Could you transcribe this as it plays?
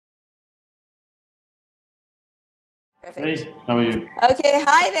Perfect. Hey, how are you? Okay,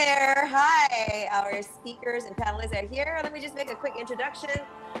 hi there. Hi, our speakers and panelists are here. Let me just make a quick introduction.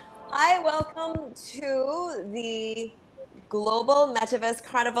 Hi, welcome to the Global Metaverse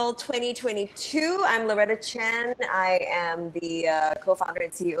Carnival 2022. I'm Loretta Chen. I am the co-founder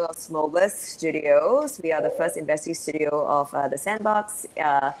and CEO of Smobler Studios. We are the first investee studio of the Sandbox.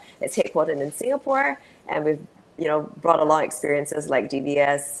 It's headquartered in Singapore, and we've brought along experiences like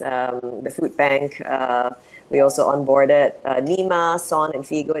DBS, the Food Bank. We also onboarded Nima, Son, and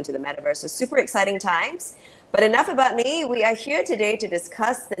Figo into the Metaverse. So super exciting times. But enough about me. We are here today to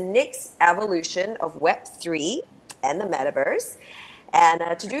discuss the next evolution of Web3 and the Metaverse. And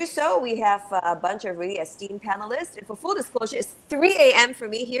to do so, we have a bunch of really esteemed panelists. And for full disclosure, it's 3 a.m. for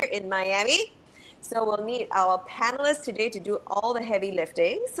me here in Miami. So we'll need our panelists today to do all the heavy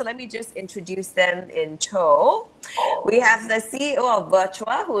lifting. So let me just introduce them in tow. We have the CEO of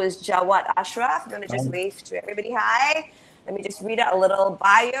Virtua, who is Jawad Ashraf. I'm going to just wave to everybody. Hi. Let me just read out a little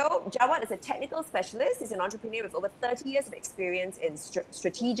bio. Jawad is a technical specialist. He's an entrepreneur with over 30 years of experience in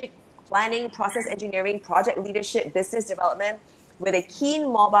strategic planning, process engineering, project leadership, business development, with a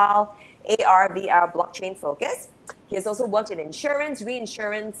keen mobile AR, VR blockchain focus. He has also worked in insurance,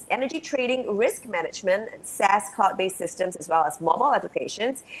 reinsurance, energy trading, risk management, and SaaS cloud-based systems, as well as mobile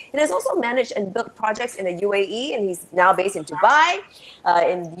applications. He has also managed and built projects in the UAE, and he's now based in Dubai,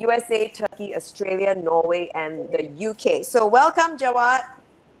 in USA, Turkey, Australia, Norway, and the UK. So welcome, Jawad.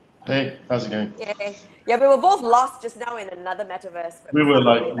 Hey, how's it going? Yeah, we were both lost just now in another metaverse. We were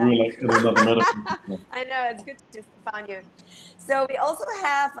like in another metaverse. I know, it's good to find you. So we also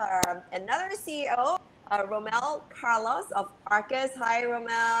have another CEO, Rommel Carlos of Arcus. Hi,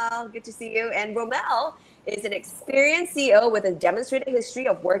 Rommel. Good to see you. And Rommel is an experienced CEO with a demonstrated history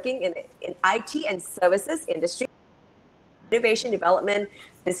of working in IT and services industry, innovation development,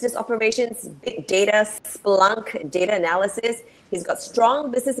 business operations, big data, Splunk, data analysis. He's got strong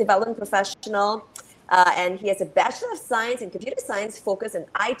business development professional, and he has a Bachelor of Science in Computer Science focus in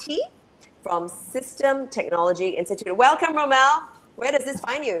IT from System Technology Institute. Welcome, Rommel. Where does this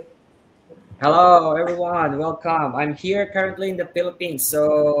find you? Hello, everyone. Welcome. I'm here currently in the Philippines,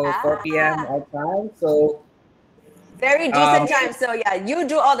 so 4 p.m. our time. So very decent time. So yeah, you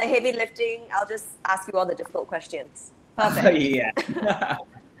do all the heavy lifting. I'll just ask you all the difficult questions. Perfect. Yeah.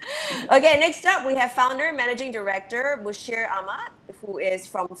 Okay, next up we have founder and managing director Musheer Ahmed, who is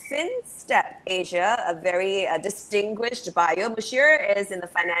from Finstep Asia, a very distinguished bio. Musheer is in the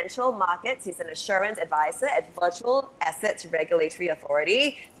financial markets. He's an assurance advisor at Virtual Assets Regulatory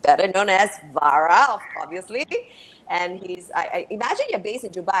Authority, better known as VARA, obviously. And he's, I imagine you're based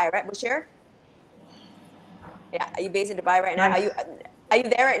in Dubai, right, Musheer? Yeah, are you based in Dubai right now? Nice. Are you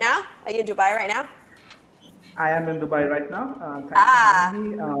there right now? Are you in Dubai right now? I am in Dubai right now. Thanks for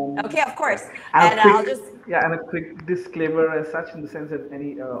having me. Okay, of course. And a quick disclaimer as such, in the sense that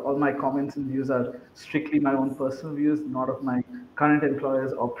all my comments and views are strictly my own personal views, not of my current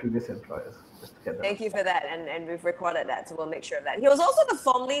employers or previous employers. Thank you for that, and we've recorded that, so we'll make sure of that. He was also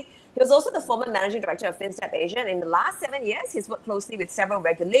the former managing director of Finstep Asia, and in the last 7 years, he's worked closely with several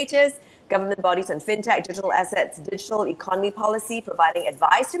regulators, government bodies on fintech, digital assets, digital economy policy, providing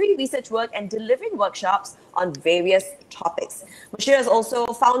advisory, research work, and delivering workshops on various topics. Musheer has also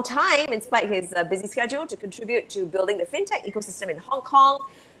found time, in spite his busy schedule, to contribute to building the fintech ecosystem in Hong Kong,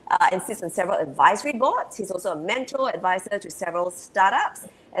 and sits on several advisory boards. He's also a mentor advisor to several startups,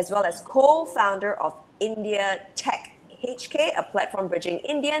 as well as co-founder of India Tech HK, a platform bridging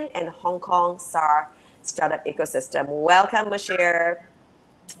Indian and Hong Kong SAR startup ecosystem. Welcome, Musheer.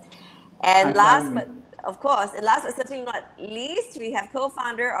 And last but certainly not least, we have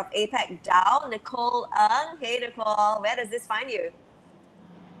co-founder of APAC DAO, Nicole Ng. Hey, Nicole, where does this find you?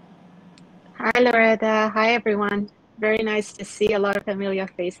 Hi, Loretta. Hi, everyone. Very nice to see a lot of familiar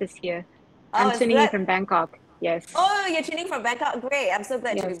faces here. I'm tuning in from Bangkok. Yes. Oh, you're tuning from Bangkok. Great. I'm so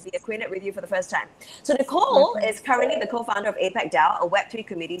glad to be acquainted with you for the first time. So Nicole is currently the co-founder of APAC DAO, a Web3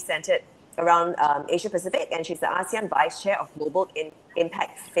 committee centered around Asia Pacific, and she's the ASEAN Vice Chair of Global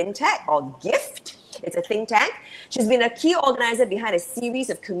Impact FinTech, or GIFT. It's a think tank. She's been a key organizer behind a series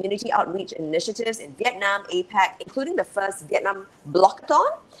of community outreach initiatives in Vietnam, APAC, including the first Vietnam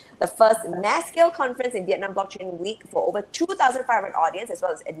Blockathon, the first mass-scale conference in Vietnam Blockchain Week for over 2,500 audience, as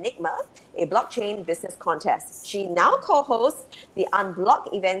well as Enigma, a blockchain business contest. She now co-hosts the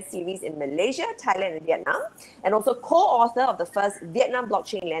Unblock event series in Malaysia, Thailand, and Vietnam, and also co-author of the first Vietnam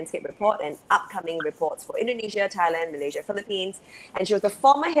Blockchain Landscape Report and upcoming reports for Indonesia, Thailand, Malaysia, Philippines. And she was the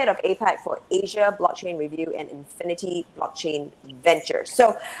former head of APAC for Asia Blockchain Review and Infinity Blockchain Ventures.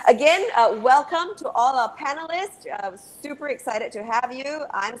 So again, welcome to all our panelists. Super excited to have you.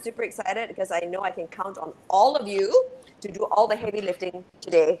 I'm super super excited because I know I can count on all of you to do all the heavy lifting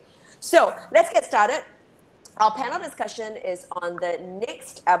today. So let's get started. Our panel discussion is on the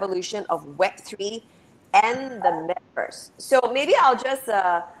next evolution of Web3 and the Metaverse. So maybe I'll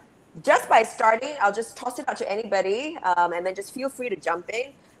just by starting, I'll just toss it out to anybody, and then just feel free to jump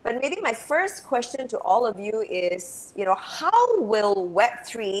in. But maybe my first question to all of you is, how will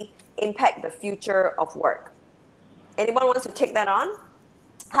Web3 impact the future of work? Anyone wants to take that on?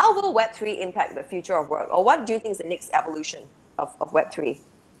 How will Web3 impact the future of work? Or what do you think is the next evolution of Web3,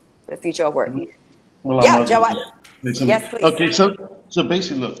 the future of work? Well, yeah, Jawad. Yes, please. Okay, so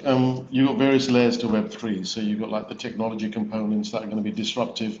basically, look, you've got various layers to Web3. So you've got like the technology components that are going to be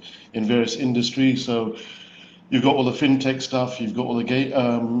disruptive in various industries. So you've got all the fintech stuff, you've got all the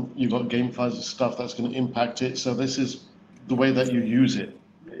you've got gamified stuff that's going to impact it. So this is the way that you use it.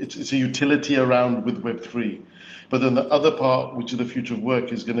 It's a utility around with Web3. But then the other part, which is the future of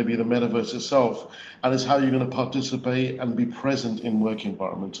work, is going to be the metaverse itself, and it's how you're going to participate and be present in work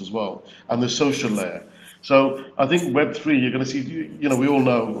environments as well, and the social layer. So I think Web3, you're going to see, we all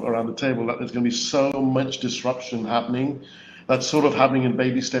know around the table that there's going to be so much disruption happening. That's sort of happening in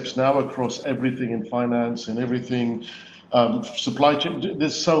baby steps now across everything in finance and everything, supply chain.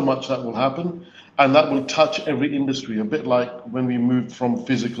 There's so much that will happen. And that will touch every industry, a bit like when we moved from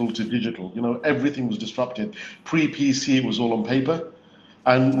physical to digital. Everything was disrupted. Pre-PC, it was all on paper,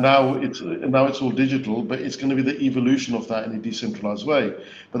 and now it's all digital. But it's going to be the evolution of that in a decentralized way.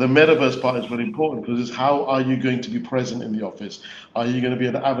 But the metaverse part is really important because it's how are you going to be present in the office? Are you going to be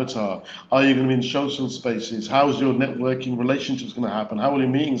an avatar? Are you going to be in social spaces? How is your networking relationships going to happen? How will your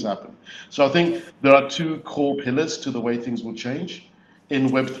meetings happen? So I think there are two core pillars to the way things will change in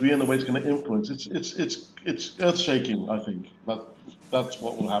Web3 and the way it's going to influence. It's earth-shaking, I think. That's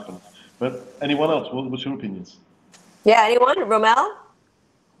what will happen. But anyone else, what's your opinions? Yeah, anyone? Rommel?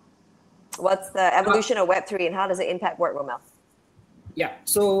 What's the evolution of Web3 and how does it impact work, Rommel? Yeah,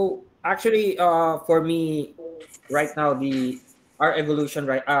 so actually for me, right now, our evolution,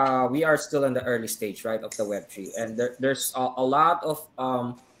 right, we are still in the early stage, right, of the Web3. And there's a lot of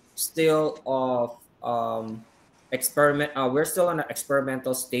still of we're still on an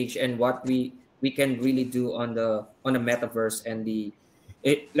experimental stage, and what we can really do on the metaverse and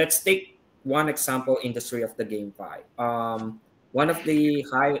let's take one example industry of the GameFi. One of the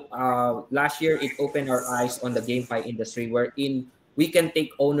last year it opened our eyes on the GameFi industry, wherein we can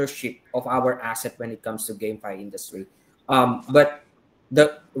take ownership of our asset when it comes to GameFi industry. But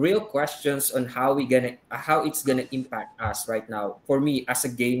the real questions on how it's gonna impact us right now, for me as a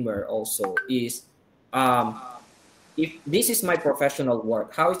gamer also, is if this is my professional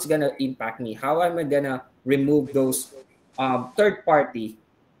work, how it's gonna impact me? How am I gonna remove those third party,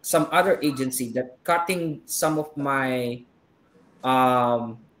 some other agency that cutting some of my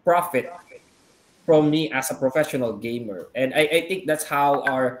profit from me as a professional gamer? And I think that's how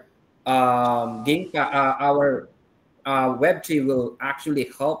our Web3 will actually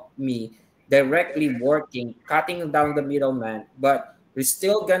help me directly working, cutting down the middleman, but we're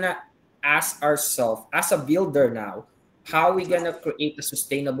still gonna ask ourselves as a builder now, how are we gonna create a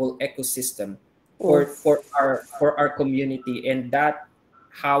sustainable ecosystem for our community, and that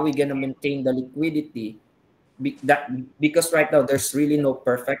how we gonna maintain the liquidity because right now there's really no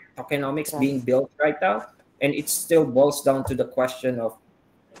perfect tokenomics being built right now, and it still boils down to the question of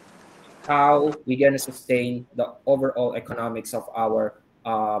how we gonna sustain the overall economics of our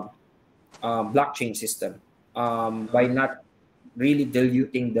blockchain system by not really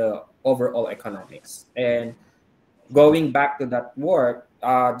diluting the overall economics. And going back to that work,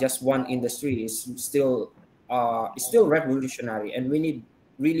 just one industry is still revolutionary, and we need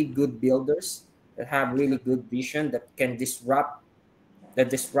really good builders that have really good vision that can disrupt the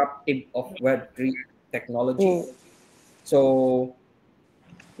disruptive of Web3 technology. So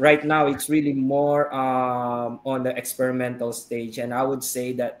right now it's really more on the experimental stage, and I would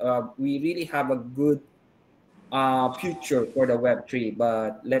say that we really have a good future for the Web3,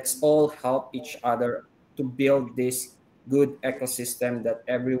 but let's all help each other to build this good ecosystem that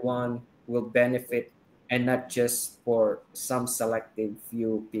everyone will benefit, and not just for some selective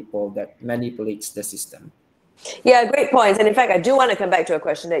few people that manipulates the system. Yeah, great points. And in fact, I do want to come back to a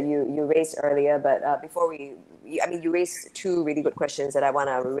question that you raised earlier, but before you raised two really good questions that I want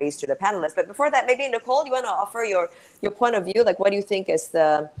to raise to the panelists. But before that, maybe Nicole, you want to offer your point of view, like what do you think is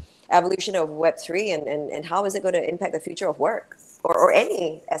the evolution of Web3 and how is it going to impact the future of work or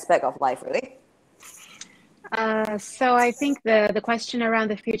any aspect of life, really? So I think the question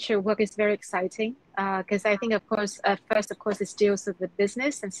around the future of work is very exciting because I think, of course, first, of course, it deals with the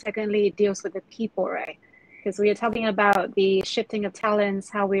business, and secondly, it deals with the people, right? because we are talking about the shifting of talents,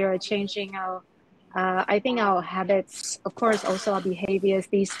 how we are changing our, I think our habits, of course, also our behaviors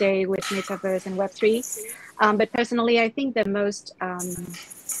these days with Metaverse and Web3. But personally, I think the most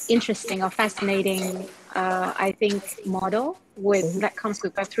interesting or fascinating, I think, model that comes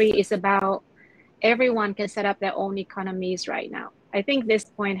with Web3 is about everyone can set up their own economies right now. I think this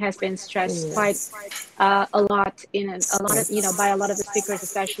point has been stressed quite a lot by a lot of the speakers,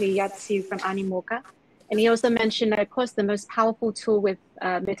 especially Yatsu from Animoca. And he also mentioned that, of course, the most powerful tool with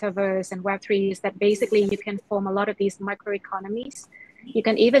Metaverse and Web3 is that basically you can form a lot of these microeconomies. You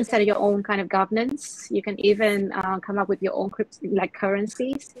can even set your own kind of governance. You can even come up with your own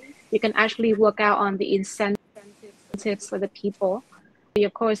currencies. You can actually work out on the incentives for the people.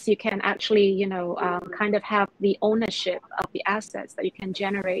 Of course, you can actually, kind of have the ownership of the assets that you can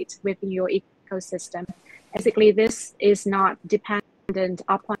generate within your ecosystem. Basically, this is not dependent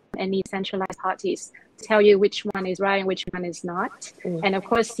upon any centralized parties to tell you which one is right and which one is not. And of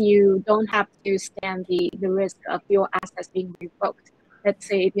course, you don't have to stand the risk of your assets being revoked. Let's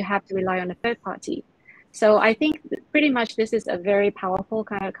say if you have to rely on a third party. So I think pretty much this is a very powerful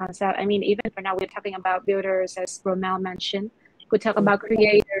kind of concept. I mean, even for now, we're talking about builders, as Rommel mentioned. We talk about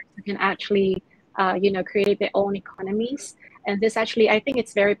creators who can actually, create their own economies. And this actually, I think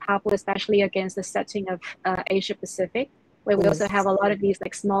it's very powerful, especially against the setting of Asia Pacific, where we also have a lot of these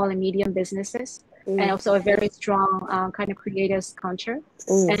like small and medium businesses, and also a very strong kind of creators culture.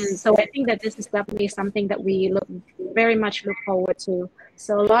 And so I think that this is definitely something that we very much look forward to.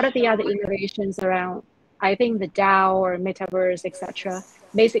 So a lot of the other innovations around, I think the DAO or Metaverse, etc.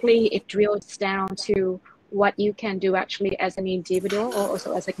 Basically, it drills down to what you can do actually as an individual or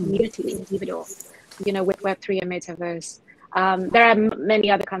also as a community individual, with Web3 and Metaverse. There are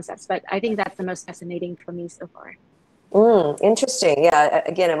many other concepts, but I think that's the most fascinating for me so far. Interesting. Yeah.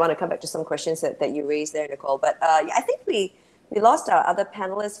 Again, I want to come back to some questions that you raised there, Nicole. But I think we lost our other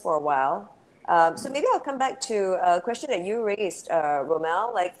panelists for a while. So maybe I'll come back to a question that you raised,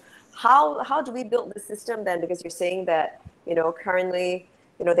 Rommel. Like, how do we build the system then? Because you're saying that currently,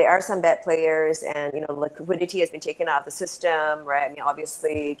 there are some bad players, and liquidity has been taken out of the system, right? I mean,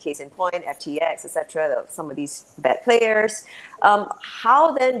 obviously, case in point, FTX, etc. Some of these bad players.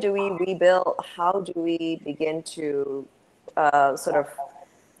 How then do we rebuild? How do we begin to sort of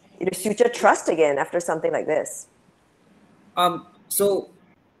future trust again after something like this? So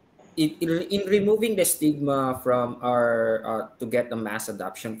in removing the stigma from our to get the mass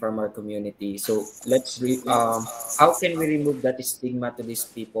adoption from our community, so let's how can we remove that stigma to these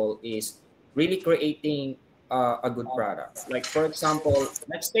people is really creating a good product. Like, for example,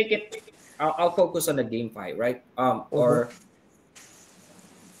 let's take it, I'll focus on the GameFi, right? Or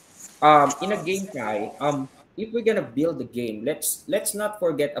in a GameFi, if we're gonna build the game, let's not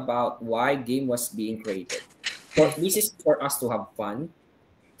forget about why game was being created. This is for us to have fun,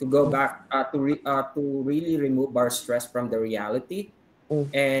 to go back to really remove our stress from the reality,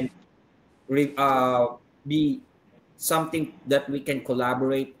 and be something that we can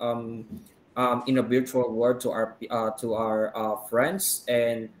collaborate in a virtual world to our friends,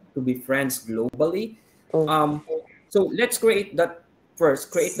 and to be friends globally. So let's create that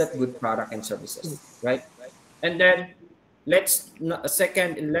good product and services, right? And then let's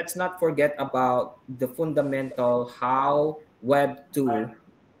not forget about the fundamental how Web2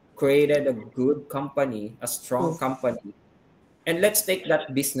 created a good company, a strong company. And let's take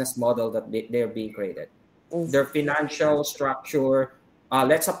that business model that they're being created, their financial structure.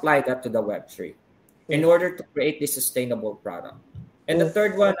 Let's apply that to the Web3 in order to create this sustainable product. And the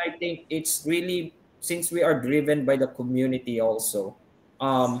third one, I think it's really, since we are driven by the community also,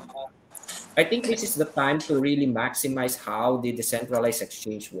 I think this is the time to really maximize how the decentralized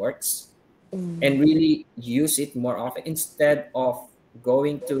exchange works, and really use it more often, instead of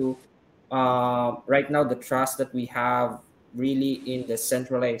going to right now the trust that we have really in the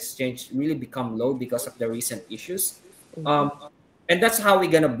centralized exchange really become low because of the recent issues. And that's how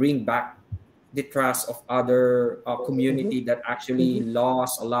we're gonna bring back the trust of other community that actually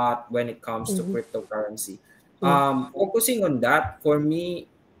lost a lot when it comes to cryptocurrency. Focusing on that, for me,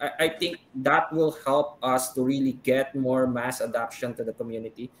 I think that will help us to really get more mass adoption to the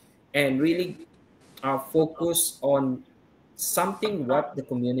community, and really focus on something what the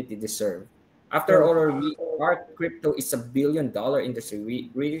community deserve. After all, our crypto is $1 billion industry. We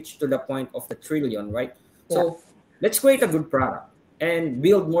reached to the point of the trillion, right? So let's create a good product and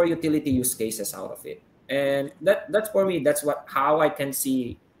build more utility use cases out of it. And that's for me, that's how I can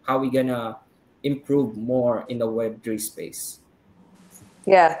see how we're gonna improve more in the Web3 space.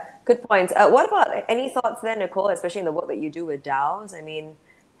 Yeah, good points. What about any thoughts then, Nicole, especially in the work that you do with DAOs? I mean,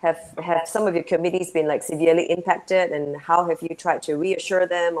 have some of your committees been like severely impacted, and how have you tried to reassure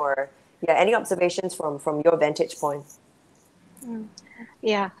them, or any observations from your vantage point?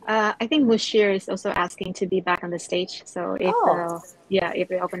 Yeah, I think Musheer is also asking to be back on the stage. So if if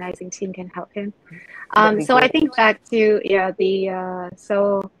the organizing team can help him. So I think back to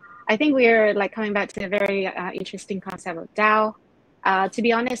so I think we're like coming back to a very interesting concept of DAO. To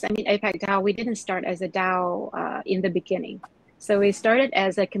be honest, I mean, APAC DAO, we didn't start as a DAO in the beginning. So we started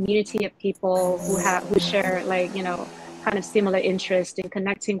as a community of people who share like, kind of similar interest in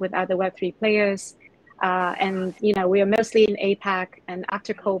connecting with other Web3 players. And, we are mostly in APAC. And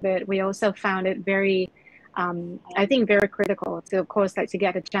after COVID, we also found it very, I think, very critical to, of course, like to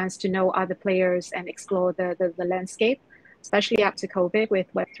get a chance to know other players and explore the landscape, especially after COVID with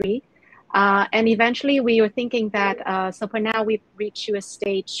Web3. And eventually we were thinking that, so for now we've reached to a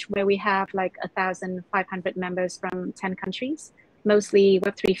stage where we have like 1,500 members from 10 countries, mostly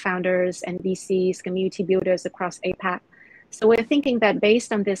Web3 founders and VCs, community builders across APAC. So we're thinking that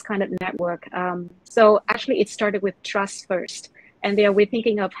based on this kind of network, so actually it started with trust first. And there we're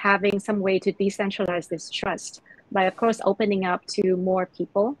thinking of having some way to decentralize this trust by, of course, opening up to more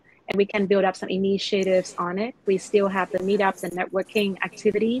people. And we can build up some initiatives on it. We still have the meetups and networking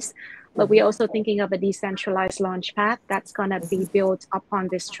activities, but we're also thinking of a decentralized launchpad that's going to be built upon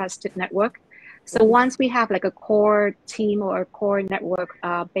this trusted network. So once we have like a core team or a core network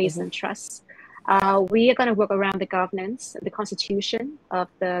based on trust, we are going to work around the governance, the constitution of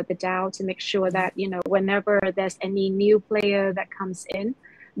the DAO to make sure that, whenever there's any new player that comes in,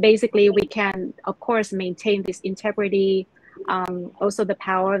 basically we can, of course, maintain this integrity, also the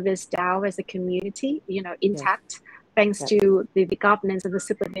power of this DAO as a community, intact, thanks to the governance and the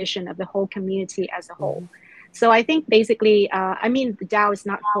supervision of the whole community as a whole. So I think basically, I mean, the DAO is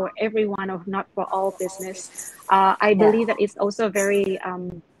not for everyone or not for all business. I believe that it's also very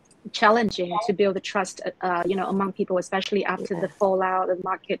challenging to build the trust, among people, especially after the fallout of the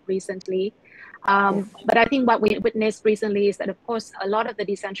market recently. But I think what we witnessed recently is that, of course, a lot of the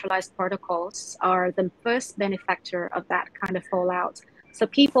decentralized protocols are the first benefactor of that kind of fallout. So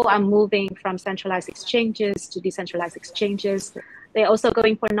people are moving from centralized exchanges to decentralized exchanges. They're also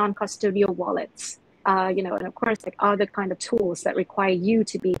going for non-custodial wallets, and of course, like other kind of tools that require you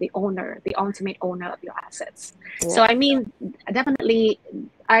to be the owner, the ultimate owner of your assets. So, I mean, definitely,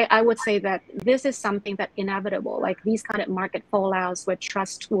 I would say that this is something that inevitable, like these kind of market fallouts where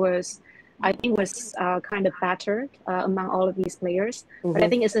trust was, I think, was kind of battered among all of these players. But I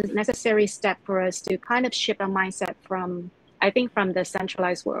think it's a necessary step for us to kind of shift our mindset from the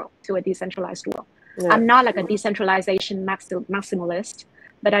centralized world to a decentralized world. I'm not like a decentralization maximalist,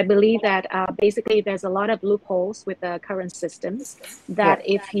 but I believe that basically there's a lot of loopholes with the current systems that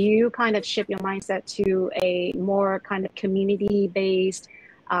if you kind of shift your mindset to a more kind of community-based,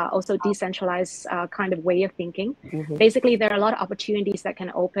 also decentralized kind of way of thinking, basically there are a lot of opportunities that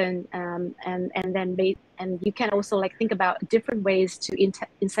can open, and you can also like think about different ways to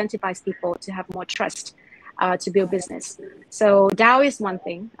incentivize people to have more trust to build business. So DAO is one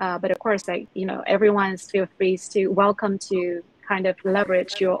thing, but of course, like, everyone's feel free to welcome to kind of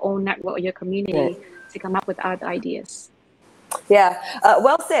leverage your own network, your community to come up with other ideas. Yeah,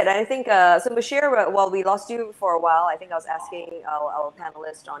 well said. And I think, so Musheer, while we lost you for a while, I think I was asking our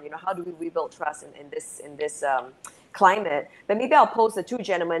panelists on, how do we rebuild trust in this climate? But maybe I'll pose the two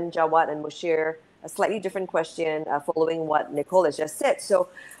gentlemen, Jawad and Musheer, a slightly different question following what Nicole has just said. So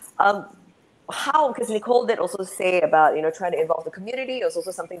how, because Nicole did also say about, trying to involve the community. It was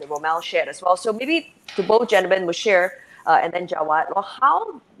also something that Rommel shared as well. So maybe to both gentlemen, Musheer and then Jawad, well,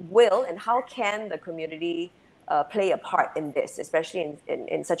 how will and how can the community play a part in this, especially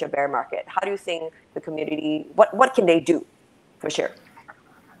in such a bear market? How do you think the community, what can they do, for sure?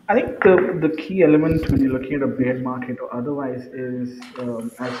 I think the key element when you're looking at a bear market or otherwise is,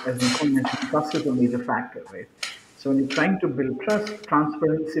 as Nicole mentioned, trust is a major factor, right? So when you're trying to build trust,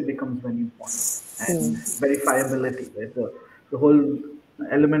 transparency becomes very important, and verifiability, right? The whole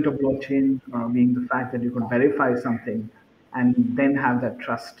element of blockchain being the fact that you could verify something and then have that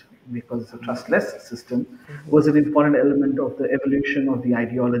trust, because it's a trustless system, was an important element of the evolution of the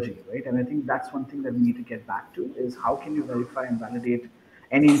ideology, right? And I think that's one thing that we need to get back to, is how can you verify and validate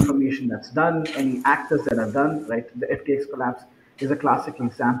any information that's done, any actors that are done, right? The FTX collapse is a classic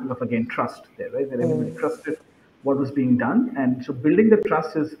example of, again, trust there, right? That everybody trusted what was being done. And so building the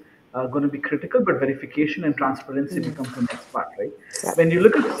trust is going to be critical, but verification and transparency becomes the next part, right? When you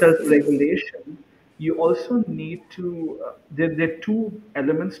look at self-regulation, you also need to, there are two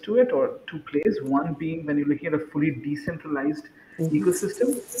elements to it, or two plays. One being when you're looking at a fully decentralized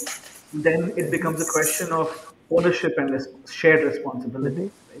ecosystem, then it becomes a question of ownership and shared responsibility.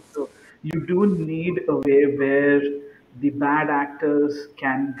 Right? So you do need a way where the bad actors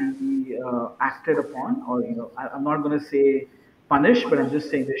can be acted upon, or I'm not going to say punished, but I'm just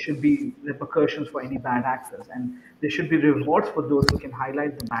saying there should be repercussions for any bad actors, and there should be rewards for those who can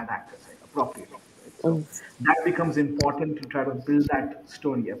highlight the bad actors, right, appropriately. Right? So that becomes important to try to build that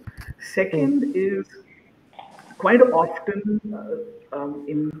story up. Second is quite often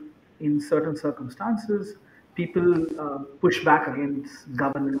in certain circumstances, people push back against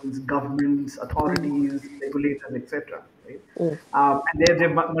governance, governments, authorities, regulators, etc. Right? And there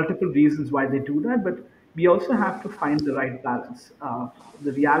are multiple reasons why they do that, but we also have to find the right balance.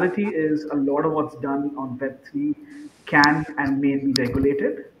 The reality is a lot of what's done on Web3 can and may be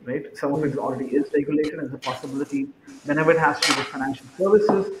regulated, right? Some of it already is regulated, and the possibility whenever it has to do with financial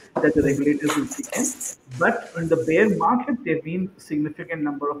services that the regulators will kick in. But in the bear market, there have been a significant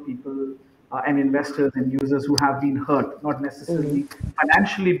number of people and investors and users who have been hurt, not necessarily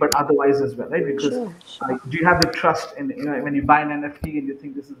financially, but otherwise as well, right? Because do you have the trust in, when you buy an NFT and you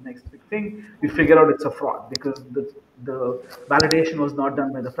think this is the next big thing, you figure out it's a fraud because the validation was not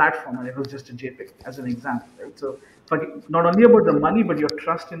done by the platform and it was just a JPEG, as an example, right? So not only about the money, but your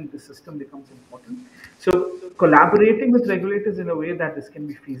trust in the system becomes important. So collaborating with regulators in a way that this can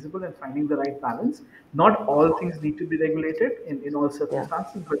be feasible and finding the right balance. Not all things need to be regulated in all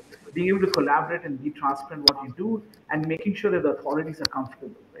circumstances, but being able to collaborate and be transparent what you do and making sure that the authorities are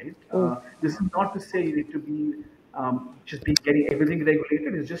comfortable, right? This is not to say you need to be just be getting everything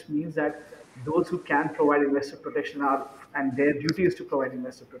regulated. It just means that those who can provide investor protection are, and their duty is to provide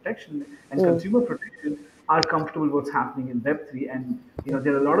investor protection and consumer protection, are comfortable with what's happening in Web3. And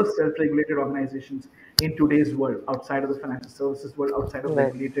there are a lot of self-regulated organizations in today's world, outside of the financial services world, outside of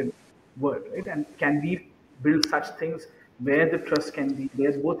regulated world, right? And can we build such things where the trust can be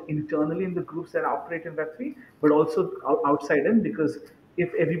there, both internally in the groups that operate in Web3, but also outside in, because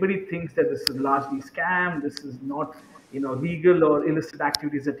if everybody thinks that this is largely scam, this is not legal or illicit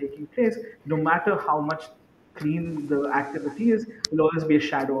activities are taking place, no matter how much clean the activity is, will always be a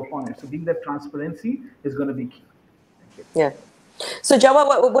shadow upon it. So being that transparency is going to be key. Thank you. Yeah. So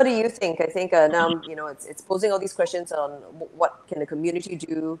Jawad, what do you think? I think now it's posing all these questions on what can the community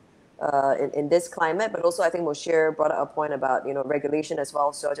do in this climate, but also I think Musheer brought up a point about regulation as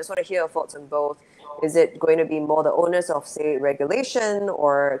well. So I just want to hear your thoughts on both. Is it going to be more the onus of, say, regulation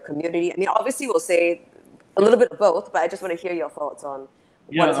or community? I mean, obviously we'll say a little bit of both, but I just want to hear your thoughts on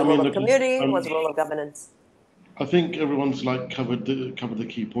what is the role of community, what's the role of governance? I think everyone's covered the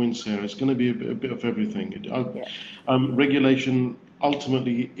key points here. It's going to be a bit of everything. Regulation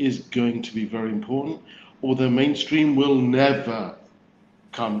ultimately is going to be very important, although mainstream will never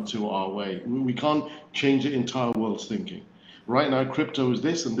come to our way. We can't change the entire world's thinking. Right now, crypto is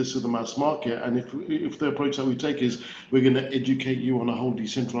this, and this is the mass market. And if the approach that we take is we're going to educate you on a whole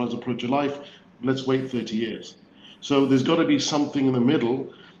decentralized approach of life, let's wait 30 years. So there's got to be something in the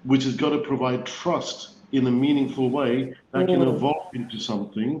middle, which has got to provide trust in a meaningful way that can evolve into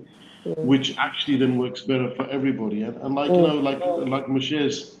something which actually then works better for everybody. And like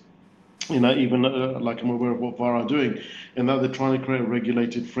Musheer's, even like I'm aware of what VAR are doing, in that they're trying to create a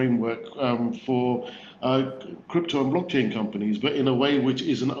regulated framework for crypto and blockchain companies, but in a way which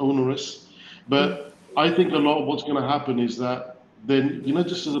isn't onerous. But I think a lot of what's going to happen is that then,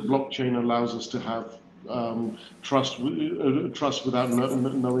 just as a blockchain allows us to have trust without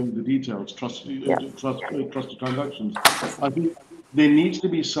knowing the details, trust the transactions. I think there needs to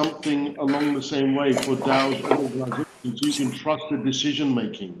be something along the same way for DAOs and organizations so you can trust the decision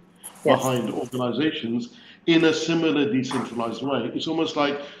making behind organizations in a similar decentralized way. It's almost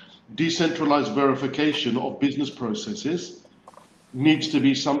like decentralized verification of business processes needs to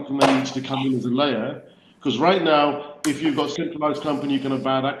be something that needs to come in as a layer. Because right now, if you've got a centralized company, you can have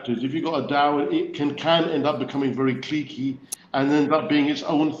bad actors. If you've got a DAO, it can end up becoming very cliquey and end up being its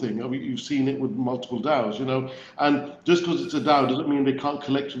own thing. I mean, you've seen it with multiple DAOs, And just because it's a DAO doesn't mean they can't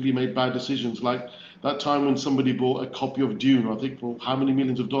collectively make bad decisions. Like that time when somebody bought a copy of Dune, I think for how many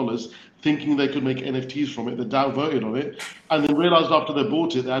millions of dollars, thinking they could make NFTs from it. The DAO voted on it, and then realized after they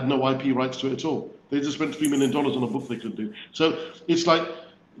bought it, they had no IP rights to it at all. They just spent $3 million on a book they could do. So it's like,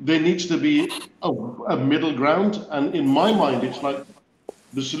 there needs to be a middle ground, and in my mind, it's like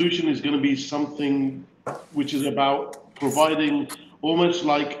the solution is going to be something which is about providing almost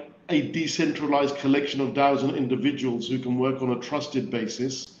like a decentralized collection of DAOs and individuals who can work on a trusted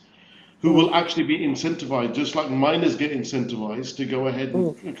basis, who will actually be incentivized, just like miners get incentivized to go ahead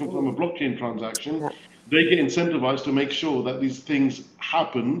and confirm a blockchain transaction. They get incentivized to make sure that these things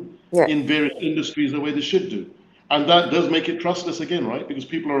happen in various industries the way they should do. And that does make it trustless again, right? Because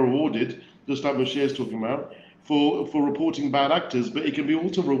people are rewarded, just like Musheer is talking about, for reporting bad actors, but it can be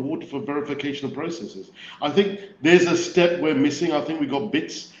also rewarded for verification of processes. I think there's a step we're missing. I think we got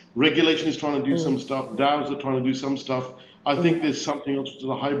bits. Regulation is trying to do some stuff. DAOs are trying to do some stuff. I think there's something else to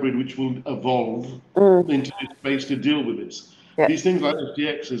the hybrid which will evolve into this space to deal with this. Yeah. These things like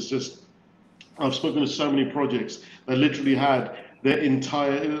FTX is just, I've spoken to so many projects that literally had their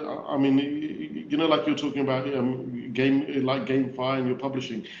entire, I mean, you know, like you're talking about like GameFi and you're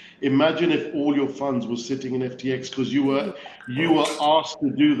publishing. Imagine if all your funds were sitting in FTX because you were asked to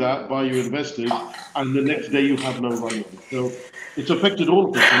do that by your investors, and the next day you have no runway. So it's affected all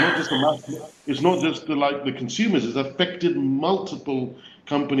of us, and not just it's not just the consumers. It's affected multiple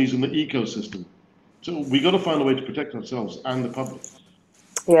companies in the ecosystem. So we got to find a way to protect ourselves and the public.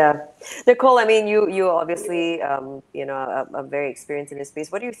 Yeah, Nicole. I mean, you obviously you know are very experienced in this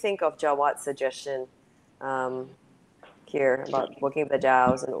space. What do you think of Jawad's suggestion here about working with the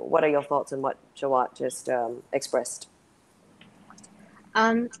DAOs, and what are your thoughts on what Jawad just expressed?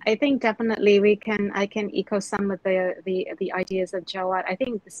 I think definitely I can echo some of the ideas of Jawad. I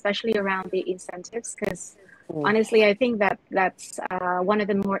think especially around the incentives, because honestly, I think that's one of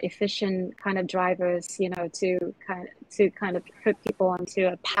the more efficient kind of drivers, you know, to kind of put people onto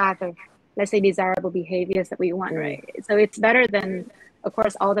a path of, let's say, desirable behaviors that we want, right? So it's better than, of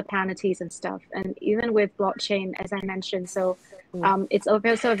course, all the penalties and stuff. And even with blockchain, as I mentioned, so it's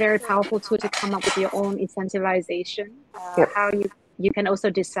also a very powerful tool to come up with your own incentivization, how you can also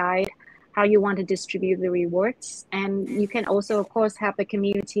decide how you want to distribute the rewards. And you can also, of course, have the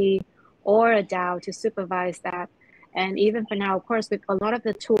community or a DAO to supervise that. And even for now, of course, with a lot of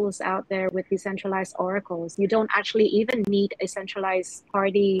the tools out there with decentralized oracles, you don't actually even need a centralized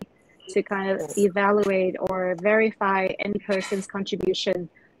party to kind of evaluate or verify any person's contribution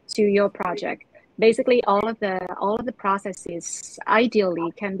to your project. Basically, all of the processes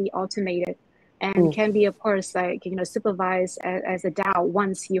ideally can be automated and can be, of course, like, you know, supervised as a DAO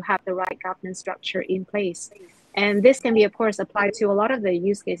once you have the right governance structure in place. And this can be, of course, applied to a lot of the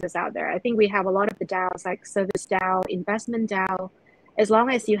use cases out there. I think we have a lot of the DAOs, like service DAO, investment DAO. As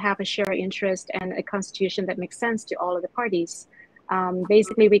long as you have a shared interest and a constitution that makes sense to all of the parties,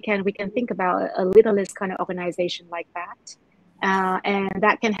 basically we can think about a littlest kind of organization like that, and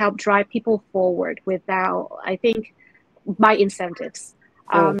that can help drive people forward without, I think, by incentives.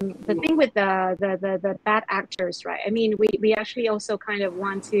 The thing with the bad actors, right? I mean, we actually also kind of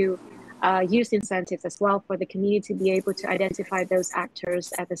want to use incentives as well for the community to be able to identify those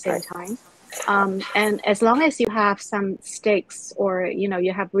actors at the same time. And as long as you have some stakes, or, you know,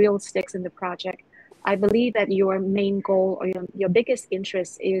 you have real stakes in the project, I believe that your main goal or your biggest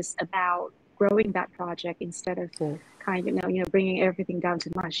interest is about growing that project instead of kind of, you know, bringing everything down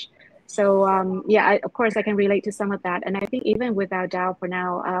to mush. So yeah, of course, I can relate to some of that. And I think even with our DAO for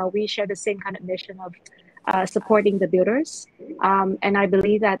now, we share the same kind of mission of supporting the builders. And I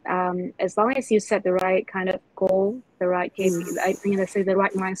believe that as long as you set the right kind of goal, the right let's say the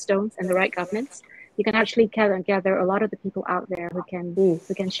right milestones and the right governance, you can actually gather a lot of the people out there who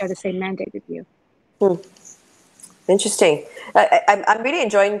can share the same mandate with you. Interesting. I'm really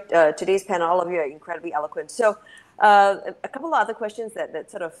enjoying today's panel. All of you are incredibly eloquent. So a couple of other questions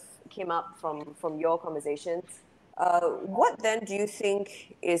that sort of came up from your conversations. What then do you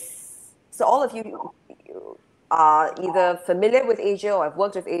think is, so all of you are either familiar with Asia or have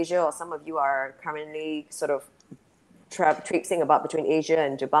worked with Asia, or some of you are currently sort of traipsing about between Asia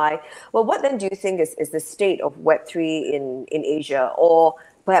and Dubai. Well, what then do you think is the state of Web3 in Asia, or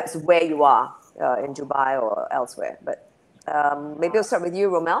perhaps where you are in Dubai or elsewhere? But maybe I'll start with you,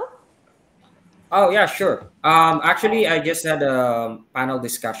 Rommel. Oh yeah, sure. Actually, I just had a panel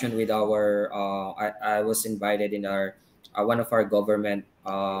discussion with our. I was invited in our one of our government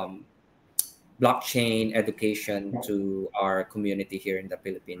blockchain education to our community here in the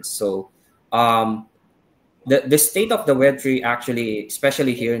Philippines. So, the state of the Web3 actually,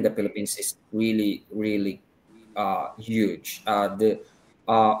 especially here in the Philippines, is really huge.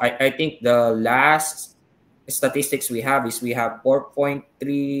 I think the last statistics we have is we have 4.3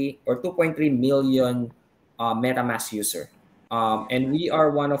 or 2.3 million MetaMask user, and we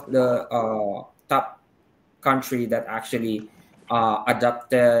are one of the top country that actually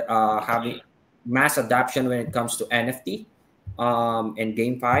adopted having mass adoption when it comes to NFT and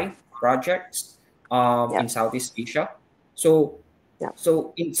GameFi projects in Southeast Asia. So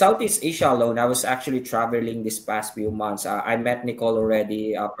in Southeast Asia alone, I was actually traveling this past few months. I met Nicole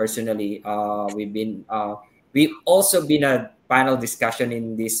already personally. We've also been a panel discussion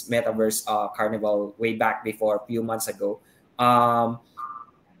in this Metaverse Carnival way back before, a few months ago. I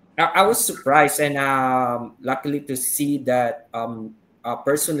was surprised and luckily to see that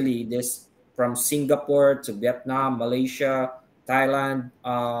personally this from Singapore to Vietnam, Malaysia, Thailand,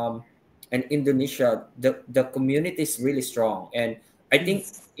 and Indonesia. The community is really strong, and I think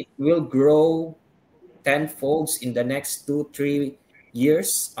it will grow tenfolds in the next 2-3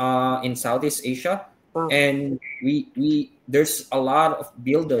 years in Southeast Asia. Wow. And we there's a lot of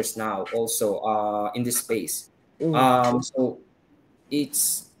builders now also in this space. So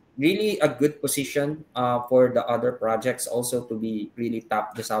it's really a good position for the other projects also to be really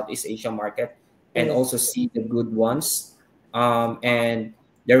tap the Southeast Asia market and also see the good ones. And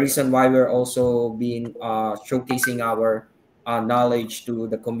the reason why we're also being showcasing our knowledge to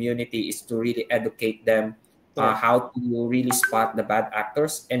the community is to really educate them how to really spot the bad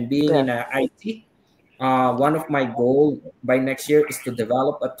actors. And being in IT, one of my goal by next year is to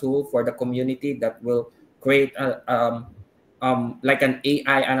develop a tool for the community that will create like an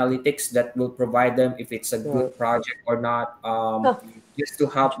AI analytics that will provide them if it's a good project or not, just to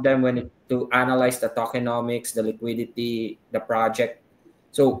help them to analyze the tokenomics, the liquidity, the project.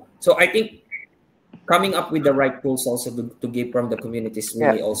 So I think coming up with the right tools also to give from the community is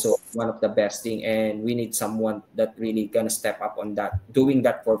really also one of the best thing, and we need someone that really gonna step up on that, doing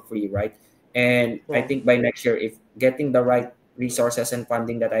that for free, right? And I think by next year, if getting the right resources and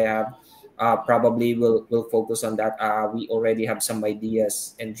funding that I have, probably will focus on that. We already have some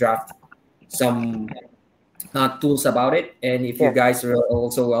ideas and draft some tools about it, and if you guys are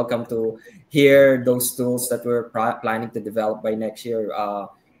also welcome to hear those tools that we're planning to develop by next year.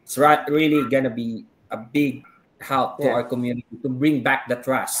 It's really gonna be a big help to our community to bring back the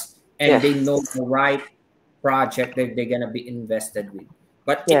trust, and they know the right project that they're gonna be invested with.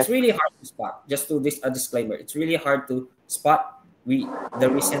 But it's really hard to spot. Just to this a disclaimer, it's really hard to spot the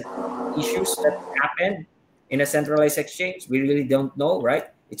recent issues that happened in a centralized exchange. We really don't know, right?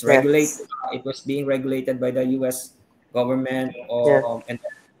 It's regulated. It was being regulated by the U.S. government, and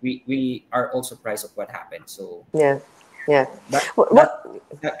we are all surprised of what happened. So that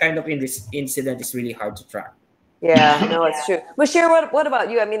kind of incident is really hard to track. Yeah, no, it's true. Musheer, what about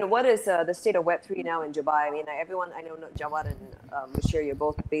you? I mean, what is the state of Web3 now in Dubai? I mean, everyone, I know Jawad and Musheer, you're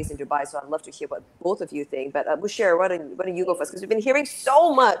both based in Dubai, so I'd love to hear what both of you think. But Musheer, why don't you go first? Because we've been hearing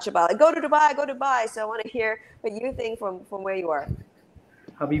so much about go to Dubai. So I want to hear what you think from where you are.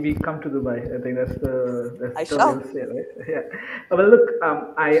 Habibi, come to Dubai. I think that's the shall. Say, right? Yeah. Well, look,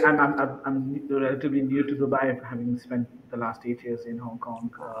 I'm relatively new to Dubai, having spent the last 8 years in Hong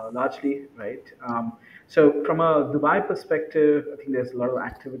Kong, largely, right? So from a Dubai perspective, I think there's a lot of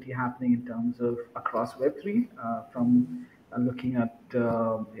activity happening in terms of across Web3, from looking at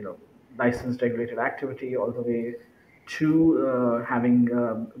licensed regulated activity all the way to having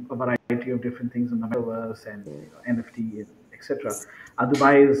a variety of different things in the metaverse and NFT, etc.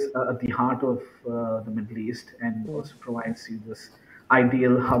 Dubai is at the heart of the Middle East and also provides you this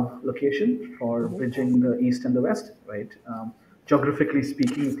ideal hub location for bridging the East and the West, right? Geographically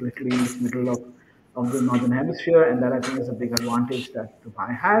speaking, it's literally in the middle of the Northern Hemisphere, and that I think is a big advantage that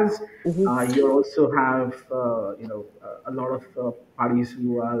Dubai has. You also have, a lot of parties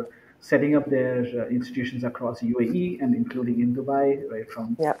who are setting up their institutions across UAE and including in Dubai, right?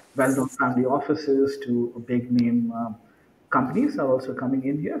 From well-known family offices to big name companies are also coming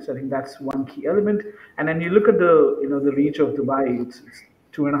in here. So I think that's one key element. And then you look at the reach of Dubai. It's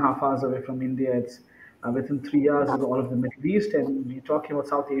 2.5 hours away from India. It's within 3 hours of all of the Middle East. And we're talking about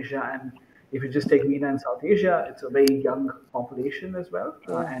South Asia. And if you just take MENA and South Asia, it's a very young population as well,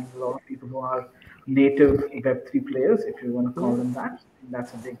 and a lot of people who are native Web3 players, if you want to call them that.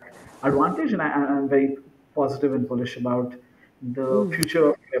 That's a big advantage, and I'm very positive and bullish about the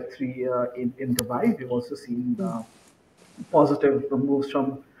future of Web3 in Dubai. We've also seen positive moves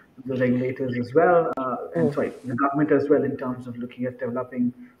from the regulators as well, and the government as well, in terms of looking at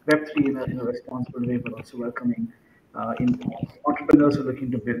developing Web3 in a responsible way, but also welcoming in entrepreneurs who are looking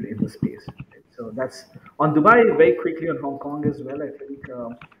to build in the space. Right? So that's on Dubai. Very quickly on Hong Kong as well. I think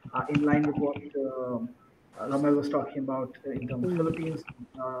in line with what Rommel was talking about in terms of Philippines,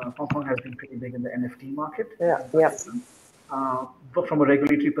 Hong Kong has been pretty big in the NFT market. But from a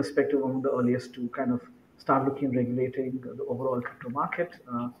regulatory perspective, one of the earliest to kind of start looking at regulating the overall crypto market.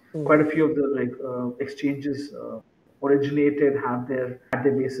 Quite a few of the exchanges have their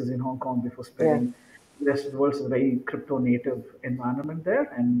bases in Hong Kong before spreading. The rest of the world is a very crypto native environment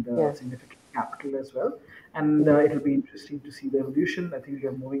there, and significant capital as well. And it'll be interesting to see the evolution. I think we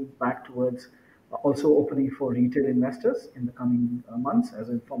are moving back towards also opening for retail investors in the coming months, as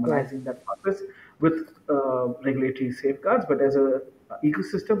in formalizing that process with regulatory safeguards, but as a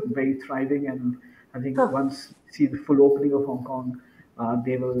ecosystem, very thriving. And I think once we see the full opening of Hong Kong,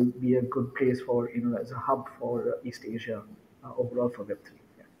 they will be a good place for, as a hub for East Asia overall for Web3.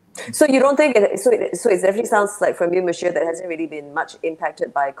 So you don't think so it definitely sounds like from you, Musheer, that hasn't really been much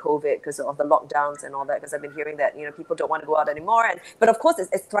impacted by COVID because of the lockdowns and all that. Because I've been hearing that people don't want to go out anymore, but of course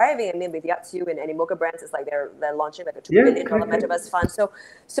it's thriving. I mean, with Yatsu and Animoca brands, it's like they're launching like a $2 billion metaverse fund. So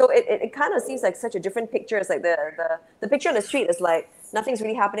it kind of seems like such a different picture. It's like the picture on the street is like nothing's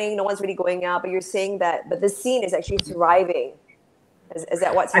really happening, no one's really going out, but you're saying that the scene is actually thriving. Is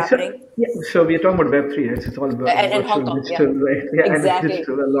that what's happening? So we're talking about Web3, right? It's all about and Hong Kong, digital, right? Yeah, exactly. And it's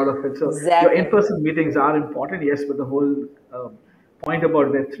digital, a lot of it. So your in-person meetings are important, yes, but the whole point about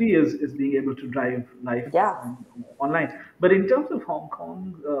Web3 is being able to drive life online. But in terms of Hong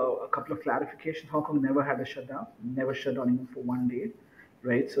Kong, a couple of clarifications. Hong Kong never had a shutdown, never shut down even for one day,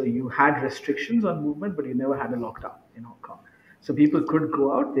 right? So you had restrictions on movement, but you never had a lockdown in Hong Kong. So people could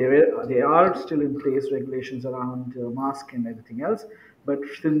go out. There are still in place regulations around mask and everything else. But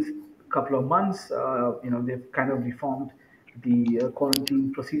since a couple of months, they've kind of reformed the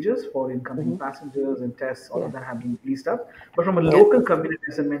quarantine procedures for incoming passengers and tests. All of that have been eased up. But from a local community,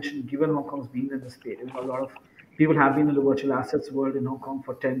 as I mentioned, given Hong Kong's been in the space, a lot of people have been in the virtual assets world in Hong Kong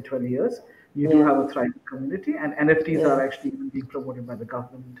for 10, 12 years. You do have a thriving community, and NFTs are actually even being promoted by the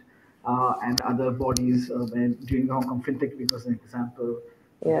government. And other bodies, during the Hong Kong FinTech Week was an example,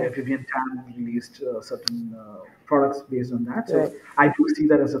 where Vivian Tan released certain products based on that. So I do see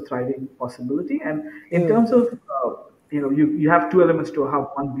that as a thriving possibility. And in terms of, you have two elements to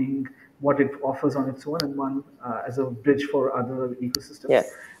how one being what it offers on its own, and one as a bridge for other ecosystems. Yeah.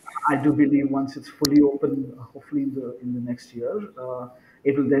 I do believe once it's fully open, hopefully in the next year,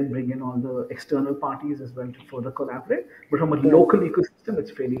 it will then bring in all the external parties as well to further collaborate. But from a local ecosystem, it's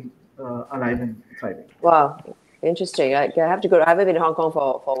fairly alive and thriving. Wow, interesting. I have to go. I haven't been to Hong Kong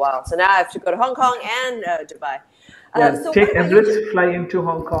for a while, so now I have to go to Hong Kong and Dubai. So take Emirates, fly into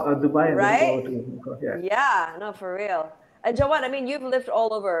Hong Kong, Dubai, and then go to Hong Kong. Yeah, no, for real. And Jawad, I mean, you've lived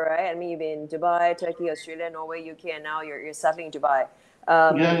all over, right? I mean, you've been in Dubai, Turkey, Australia, Norway, UK, and now you're settling in Dubai.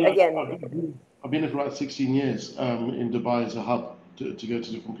 Again, I've been there for about 16 years in Dubai as a hub to go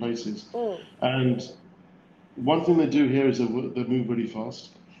to different places. And one thing they do here is they move really fast.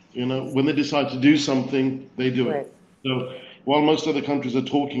 When they decide to do something, they do it. So while most other countries are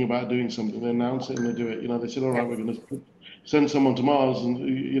talking about doing something, they announce it and they do it. They said, all right, we're going to send someone to Mars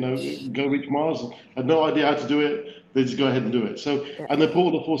and, go reach Mars. Had no idea how to do it. They just go ahead and do it. So, and they put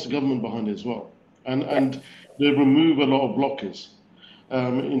all the force of government behind it as well. And they remove a lot of blockers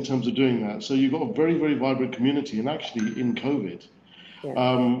in terms of doing that. So you've got a very, very vibrant community. And actually in COVID,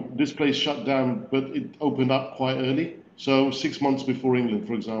 this place shut down, but it opened up quite early. So 6 months before England,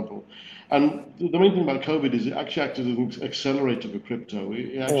 for example. And the main thing about COVID is it actually acted as an accelerator for crypto.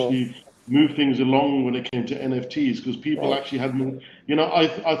 It actually moved things along when it came to NFTs because people actually had,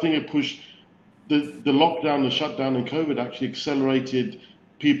 I think it pushed the lockdown, the shutdown and COVID actually accelerated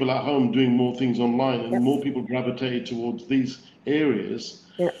people at home doing more things online and more people gravitated towards these areas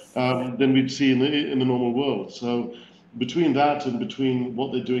than we'd see in the normal world. So between that and between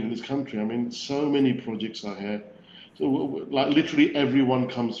what they're doing in this country, I mean, so many projects are here. So like literally everyone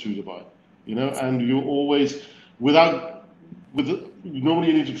comes through Dubai, and you're always normally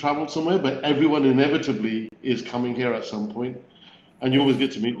you need to travel somewhere, but everyone inevitably is coming here at some point and you always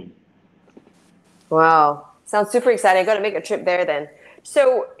get to meet them. Wow. Sounds super exciting. I got to make a trip there then.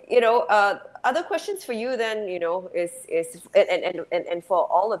 So, other questions for you then, is and for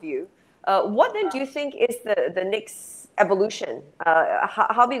all of you, what then do you think is the next evolution? How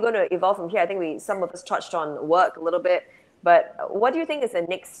are we going to evolve from here? I think some of us touched on work a little bit, but what do you think is the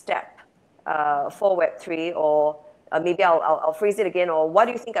next step for Web3? Or maybe I'll phrase it again. Or what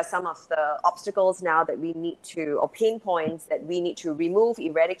do you think are some of the obstacles now that we need to, or pain points that we need to remove,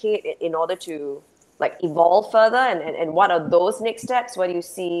 eradicate in order to evolve further? And what are those next steps? What do you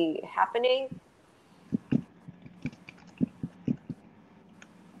see happening?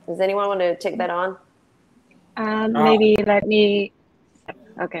 Does anyone want to take that on? Maybe let me.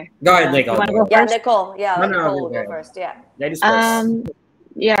 Okay. Go ahead, Nicole. Nicole. Nicole will go first. Ladies first.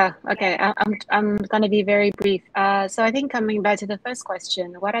 Okay. I'm gonna be very brief. So I think coming back to the first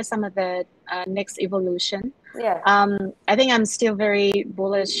question, what are some of the next evolution? I think I'm still very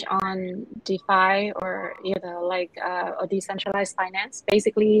bullish on DeFi or or decentralized finance.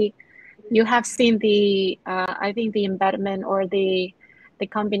 Basically, you have seen I think the embedment or the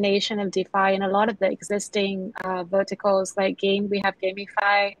combination of DeFi in a lot of the existing verticals like we have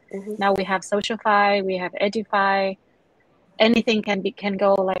gamify, now we have socialfi, we have edify. Anything can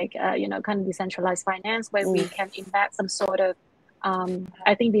go kind of decentralized finance where we can embed some sort of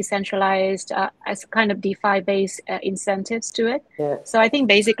I think decentralized as kind of DeFi-based incentives to it. Yeah. So I think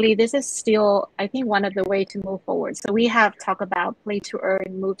basically this is still, I think, one of the way to move forward. So we have talked about play to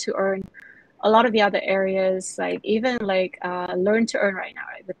earn, move to earn, a lot of the other areas, like even like learn to earn right now,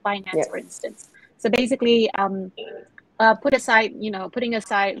 right? With finance, for instance. So basically, put aside, putting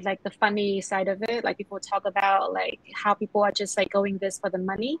aside like the funny side of it, like people talk about like how people are just like going this for the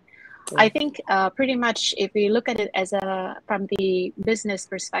money. I think pretty much if we look at it as from the business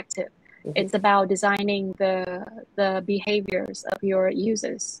perspective, it's about designing the behaviors of your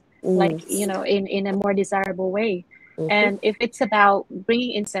users, like, in a more desirable way. And if it's about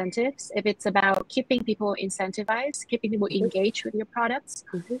bringing incentives, if it's about keeping people incentivized, keeping people engaged with your products,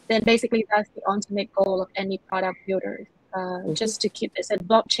 then basically that's the ultimate goal of any product builder, just to keep this. And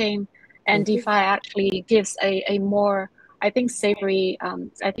blockchain and DeFi actually gives a more, I think, savory,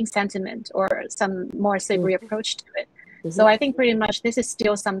 sentiment or some more savory approach to it. So I think pretty much this is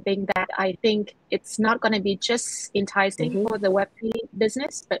still something that I think it's not going to be just enticing for the Web3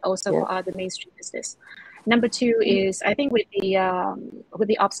 business, but also for other mainstream business. Number two is, I think with the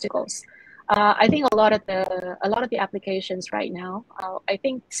obstacles, I think a lot of the applications right now, I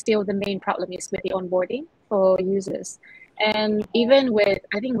think still the main problem is with the onboarding for users. And even with,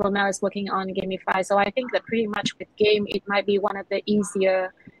 I think Rommel is working on Gamify. So I think that pretty much with game, it might be one of the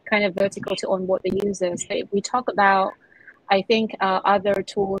easier kind of vertical to onboard the users. But if we talk about, I think, other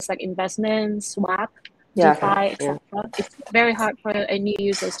tools like investments, swap, DeFi, etc., it's very hard for new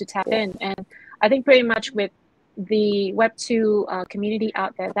users to tap in. And I think pretty much with the Web2 community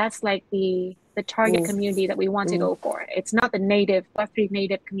out there, that's like the target community that we want to go for. It's not the native Web3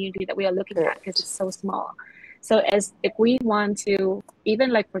 native community that we are looking at because it's so small. So if we want to,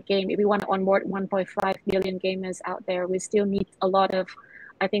 even like for game, if we want to onboard 1.5 million gamers out there, we still need a lot of,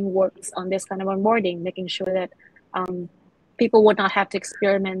 I think, works on this kind of onboarding, making sure that people would not have to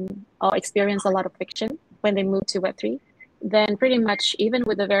experiment or experience a lot of friction when they move to Web3. Then pretty much, even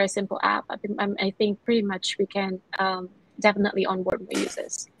with a very simple app, I think pretty much we can definitely onboard more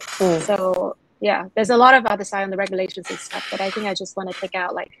users. So yeah, there's a lot of other side on the regulations and stuff, but I think I just want to pick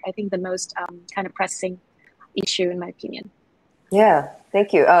out, like, I think the most kind of pressing issue, in my opinion. Yeah,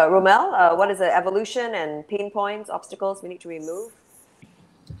 thank you. Rommel, what is the evolution and pain points, obstacles we need to remove?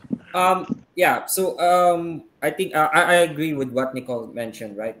 Yeah, so I think I agree with what Nicole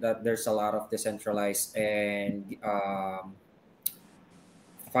mentioned, right? That there's a lot of decentralized and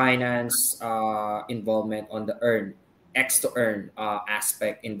finance involvement on the X to earn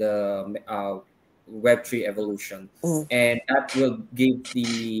aspect in the Web3 evolution. And that will give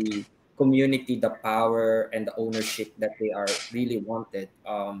the community the power and the ownership that they are really wanted,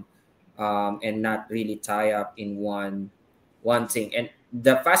 and not really tie up in one thing. And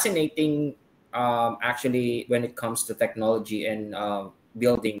the fascinating, actually, when it comes to technology and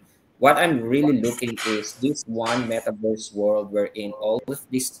building, what I'm really looking is this one metaverse world wherein all of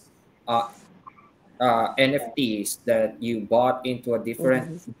these NFTs that you bought into a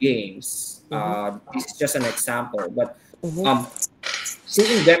different games. This is just an example, but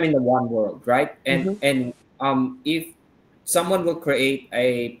seeing them in the one world, right? And if someone will create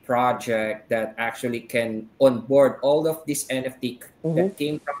a project that actually can onboard all of these NFT that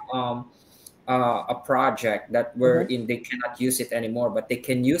came from a project that wherein they cannot use it anymore, but they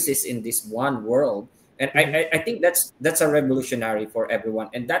can use this in this one world. And I think that's a revolutionary for everyone,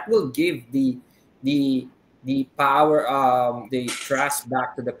 and that will give the power, the trust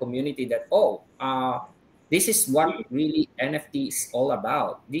back to the community that this is what really NFT is all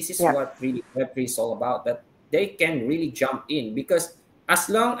about. This is what really Web3 is all about. That they can really jump in, because as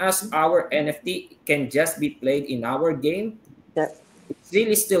long as our NFT can just be played in our game, it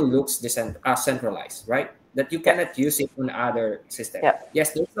really still looks centralized, right? That you cannot use it on other system.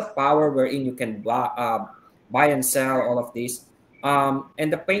 Yes, there's a power wherein you can buy and sell all of this. And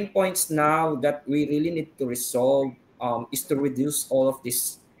the pain points now that we really need to resolve is to reduce all of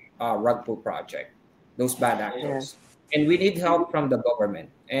this rug pull project, those bad actors. And we need help from the government.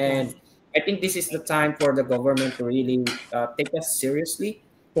 And I think this is the time for the government to really take us seriously.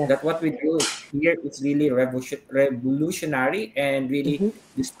 That what we do here is really revolutionary and really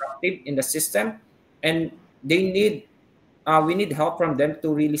disruptive in the system. And they need we need help from them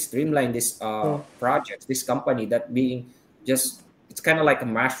to really streamline this projects, this company that being just, it's kind of like a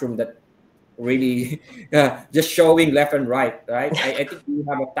mushroom that really just showing left and right. I think we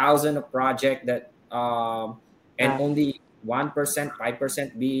have 1,000 of project that and only 1%,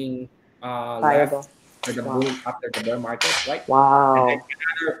 5% being left after the bull, after the bear market, right? And then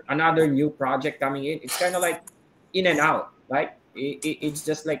another new project coming in. It's kind of like in and out, right? It's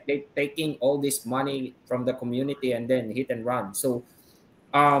just like they taking all this money from the community and then hit and run. So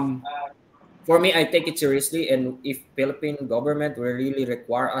um, for me, I take it seriously, and if Philippine government will really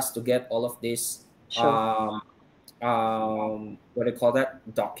require us to get all of this Sure. what do you call that,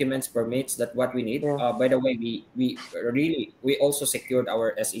 documents, permits, that what we need. Yeah. By the way, we also secured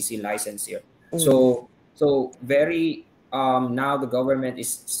our SEC license here. Mm. So very now the government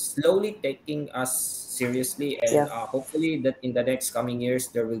is slowly taking us seriously, and Yeah. hopefully that in the next coming years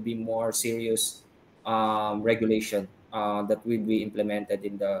there will be more serious regulation that will be implemented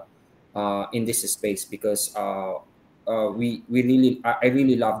in this space, because we really I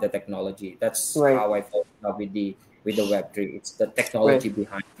really love the technology. That's Right. how I fall in love with the Web3. It's the technology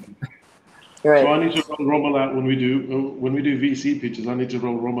behind it. Right. So I need to roll Rommel out when we do VC pitches. I need to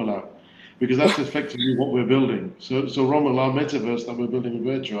roll Rommel out because that's effectively what we're building. So Rommel, our metaverse that we're building in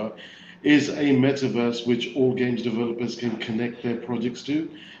Virtua, is a metaverse which all games developers can connect their projects to,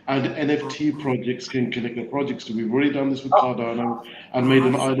 and NFT projects can connect their projects to. We've already done this with Cardano and made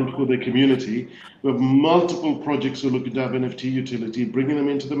an island for their community. We have multiple projects who are looking to have NFT utility, bringing them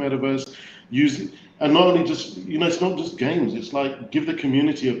into the metaverse, using, and not only just, it's not just games. It's like give the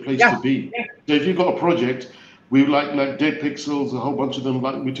community a place to be. So if you've got a project, we like Dead Pixels, a whole bunch of them.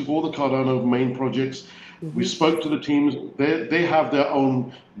 Like we took all the Cardano main projects. We spoke to the teams. They have their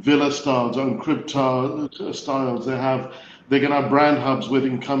own villa styles, own crypto styles. They're gonna have brand hubs where they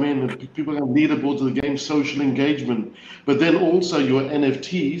can come in and people have leaderboards of the game, social engagement. But then also your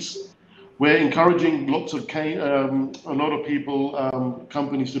NFTs. We're encouraging a lot of people,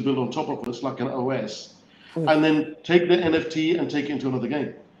 companies to build on top of us, like an OS, and then take the NFT and take it into another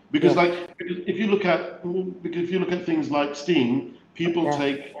game. Because if you look at things like Steam, people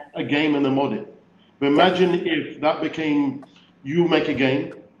take a game and they mod it. But imagine if that became, you make a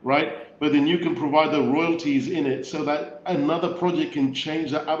game, right? But then you can provide the royalties in it so that another project can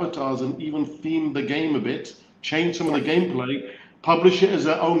change the avatars and even theme the game a bit, change some of the gameplay, publish it as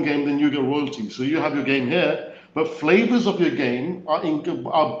their own game, then you get royalties. So you have your game here, but flavors of your game are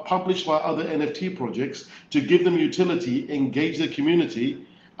published by other NFT projects to give them utility, engage the community,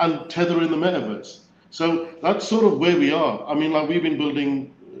 and tether in the metaverse. So that's sort of where we are. I mean, like we've been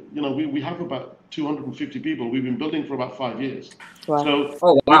building, we have about 250 people. We've been building for about 5 years. Wow. So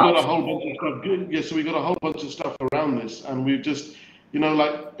we've got a whole bunch of stuff. Yeah, so we've got a whole bunch of stuff around this, and we've just, this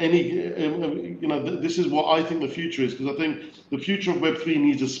is what I think the future is, because I think the future of Web3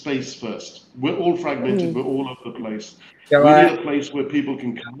 needs a space first. We're all fragmented. We're all over the place. We need a place where people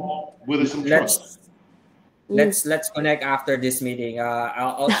can come with some trust. Let's connect after this meeting.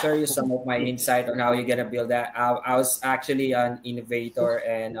 I'll share you some of my insight on how you're gonna build that. I was actually an innovator,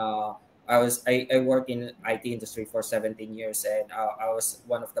 and I worked in IT industry for 17 years, and I was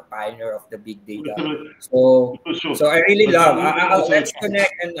one of the pioneer of the big data. So I really love. Let's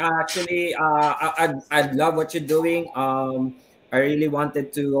connect, and actually, I love what you're doing. I really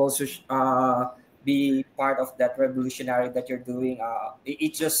wanted to also be part of that revolutionary that you're doing.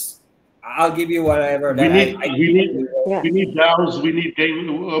 It just. I'll give you whatever. We need DAOs. We need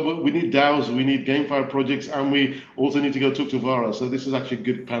DAOs. We need GameFi projects, and we also need to go talk to Vara. So this is actually a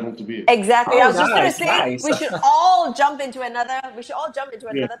good panel to be in. Exactly. I was just going to say we should all jump into another. We should all jump into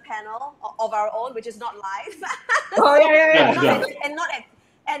another panel of our own, which is not live.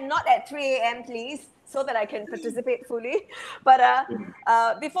 And not at 3 a.m. please, so that I can participate fully. But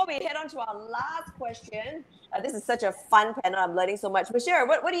before we head on to our last question, this is such a fun panel. I'm learning so much. Musheer,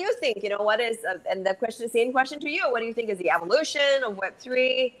 what do you think? What is, and the same question to you, what do you think is the evolution of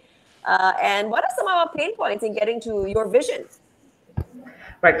Web3? And what are some of our pain points in getting to your vision?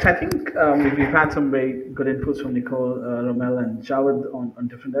 Right. So I think we've had some very good inputs from Nicole, Rommel, and Jawad on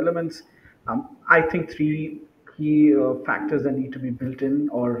different elements. I think three key factors that need to be built in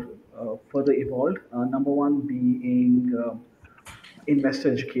or further evolved. Number one being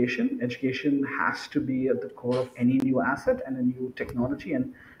investor education. Education has to be at the core of any new asset and a new technology.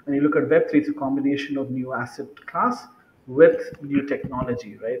 And when you look at Web3, it's a combination of new asset class with new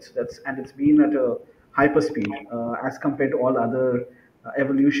technology, right? So it's been at a hyperspeed as compared to all other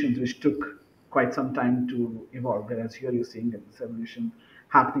evolutions, which took quite some time to evolve. Whereas here you're seeing this evolution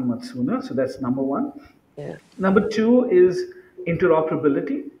happening much sooner. So that's number one. Yeah. Number two is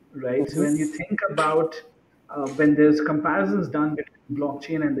interoperability, right? So when you think about when there's comparisons done between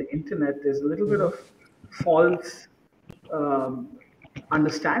blockchain and the internet, there's a little bit of false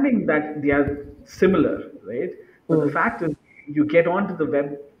understanding that they are similar, right? But the fact is, you get onto the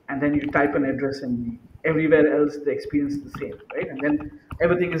web and then you type an address, and everywhere else the experience is the same, right? And then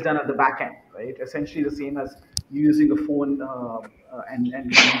everything is done at the back end, right? Essentially the same as using a phone and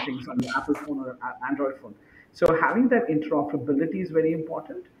running things on your Apple phone or Android phone. So having that interoperability is very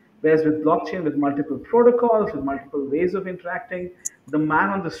important. Whereas with blockchain, with multiple protocols, with multiple ways of interacting, the man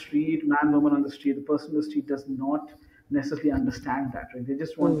on the street, man, woman on the street, the person on the street does not necessarily understand that, right? They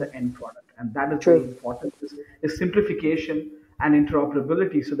just want the end product. And that is very True. important, is simplification and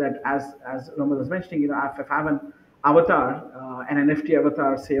interoperability, so that as Rommel was mentioning, if I have an avatar, an NFT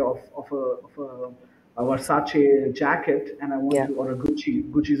avatar, say a Versace jacket, and I want Yeah. to, or a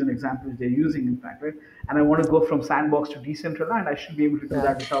Gucci is an example which they're using, in fact, right? And I want to go from sandbox to decentralized, I should be able to do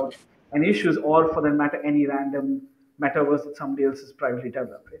that without any issues, or for that matter, any random metaverse that somebody else has privately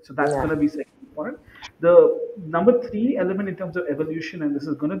developed, right? So that's going to be second important. The number three element in terms of evolution, and this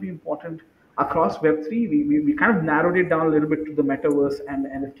is going to be important across Web3, we kind of narrowed it down a little bit to the metaverse and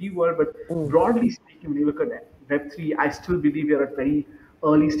NFT world, but broadly speaking, when you look at Web3, I still believe we are at very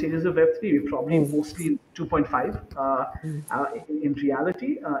early stages of Web3. We're probably mostly in 2.5 in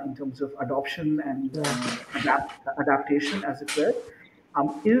reality, in terms of adoption and adaptation, as it were,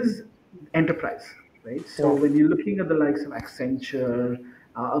 is enterprise, right? So when you're looking at the likes of Accenture,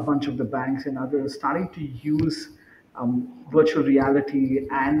 a bunch of the banks and others starting to use virtual reality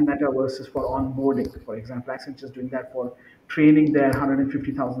and metaverses for onboarding. For example, Accenture is doing that for training their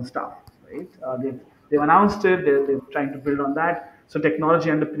 150,000 staff, right? They've announced it, they're trying to build on that. So technology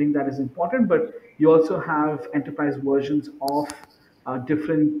underpinning that is important, but you also have enterprise versions of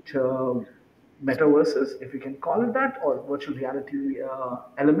different metaverses, if you can call it that, or virtual reality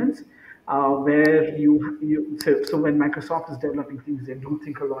elements, where so when Microsoft is developing things, they do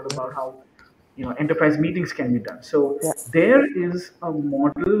think a lot about how enterprise meetings can be done. So there is a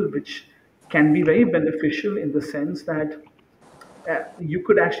model which can be very beneficial in the sense that you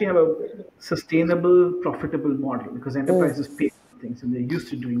could actually have a sustainable, profitable model, because enterprises pay for things and they're used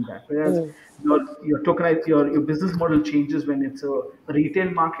to doing that. Whereas your business model changes when it's a retail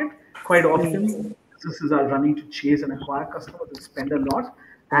market. Quite often, businesses are running to chase and acquire customers and spend a lot,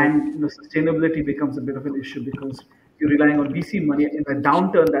 and sustainability becomes a bit of an issue because you're relying on VC money. In a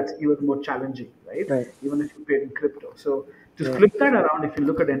downturn, that's even more challenging, right? Even if you paid in crypto. So to flip that around, if you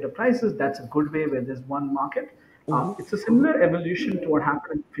look at enterprises, that's a good way where there's one market. It's a similar evolution to what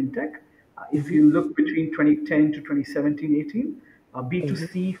happened in fintech. If you look between 2010 to 2017, 18,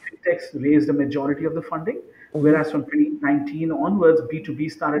 B2C fintechs raised the majority of the funding, whereas from 2019 onwards,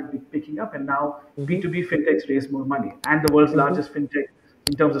 B2B started picking up, and now B2B fintechs raise more money. And the world's largest fintech,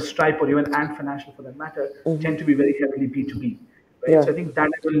 in terms of Stripe or even Ant Financial for that matter, tend to be very heavily B2B. Right? So I think that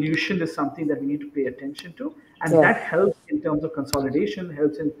evolution is something that we need to pay attention to, and that helps in terms of consolidation,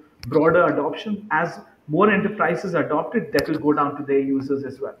 helps in broader adoption. As more enterprises adopt it, that will go down to their users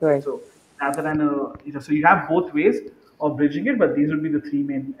as well. So rather than so you have both ways of bridging it, but these would be the three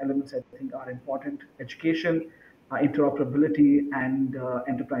main elements I think are important: education, interoperability, and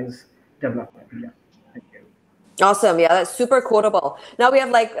enterprise development. Yeah. Thank you. Awesome. Yeah, that's super quotable. Now we have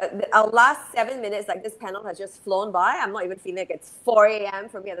like our last 7 minutes, like this panel has just flown by. I'm not even feeling like it's 4 a.m.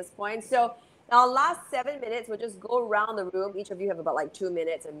 for me at this point. So our last 7 minutes, we'll just go around the room. Each of you have about like 2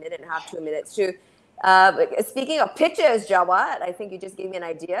 minutes, a minute and a half, 2 minutes to, speaking of pitches, Jawad, I think you just gave me an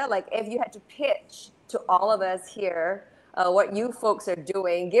idea. Like if you had to pitch to all of us here, what you folks are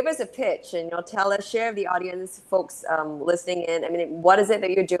doing, give us a pitch and tell us, share with the audience, folks listening in. I mean, what is it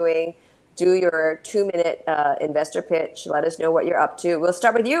that you're doing? Do your 2-minute investor pitch. Let us know what you're up to. We'll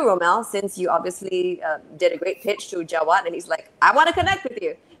start with you, Rommel, since you obviously did a great pitch to Jawad, and he's like, I want to connect with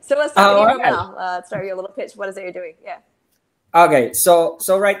you. So let's start with you, Rommel. Start your little pitch. What is it you're doing? Yeah. Okay. So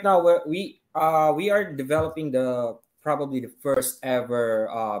right now we are developing probably the first ever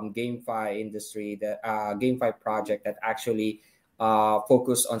GameFi industry, GameFi project that actually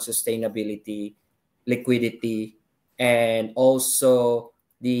focus on sustainability, liquidity, and also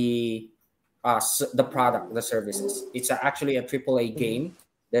the product, the services. It's actually a AAA game.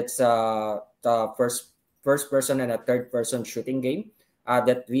 That's the first person and a third person shooting game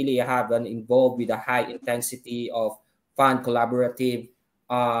that really have involved with a high intensity of fun, collaborative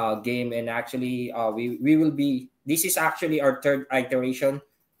game. And actually, we will be. This is actually our third iteration.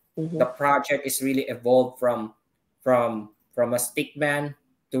 The project is really evolved from a stickman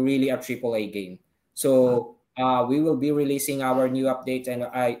to really a AAA game. So we will be releasing our new updates, and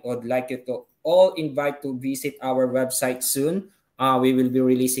I would like you to all invite to visit our website soon. We will be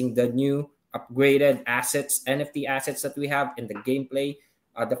releasing the new upgraded assets, NFT assets that we have in the gameplay.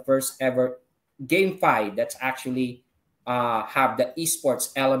 The first ever GameFi that's actually have the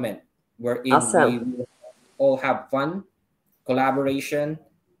esports element, wherein we will all have fun, collaboration,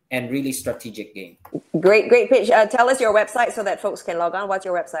 and really strategic game. Great pitch. Tell us your website so that folks can log on. What's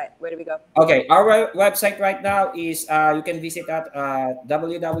your website? Where do we go? Okay, our website right now is you can visit at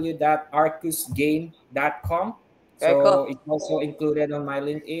www.arcusgame.com. Very So cool. it's also included on my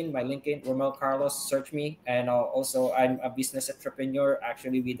LinkedIn. My LinkedIn, Rommel Carlos, search me. And also I'm a business entrepreneur,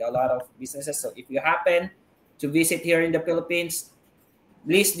 actually with a lot of businesses. So if you happen to visit here in the Philippines,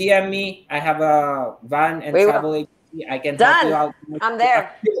 please DM me. I have a van and travel agency. I can help you out. I'm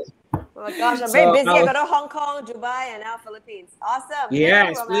there. Oh my gosh, I'm very busy. I go to Hong Kong, Dubai, and now Philippines. Awesome.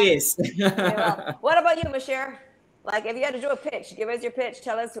 Yes, please. Well, what about you, Musheer? Like, if you had to do a pitch, give us your pitch.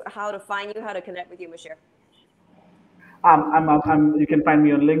 Tell us how to find you, how to connect with you, Musheer. You can find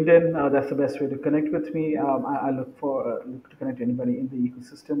me on LinkedIn. That's the best way to connect with me. I look to connect to anybody in the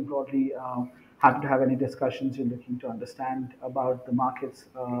ecosystem broadly. Happy to have any discussions you're looking to understand about the markets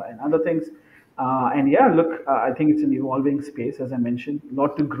and other things. I think it's an evolving space, as I mentioned, a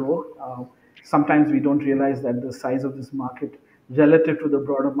lot to grow. Sometimes we don't realize that the size of this market relative to the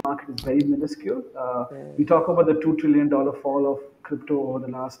broader market is very minuscule. We talk about the $2 trillion fall of crypto over the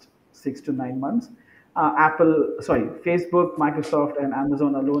last 6 to 9 months. Facebook, Microsoft, and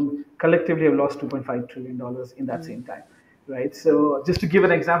Amazon alone collectively have lost $2.5 trillion in that same time, right? So just to give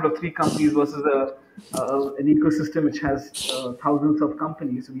an example of 3 companies versus an ecosystem which has thousands of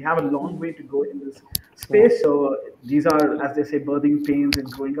companies, we have a long way to go in this space. So these are, as they say, birthing pains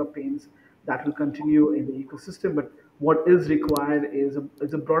and growing up pains that will continue in the ecosystem. But what is required is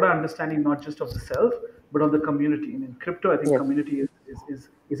a broader understanding, not just of the self, but of the community. And in crypto, I think community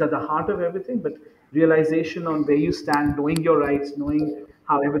is at the heart of everything, but realization on where you stand, knowing your rights, knowing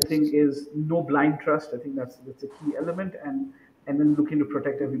how everything is, no blind trust. I think that's a key element, and then looking to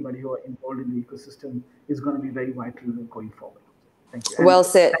protect everybody who are involved in the ecosystem is going to be very vital going forward. Thank you. Well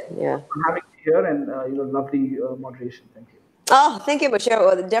said. For having me here, and lovely moderation. Thank you. Oh, thank you, Musheer.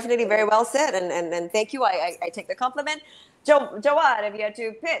 Well, definitely very well said, and thank you. I take the compliment. Jawad, if you had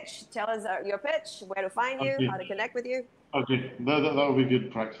to pitch, tell us your pitch, where to find you, how to connect with you. Okay, that would be good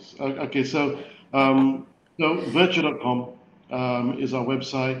practice. Okay, so Virtua.com is our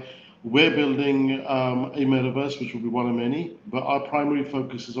website. We're building a metaverse, which will be one of many, but our primary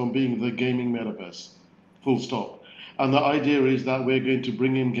focus is on being the gaming metaverse, full stop. And the idea is that we're going to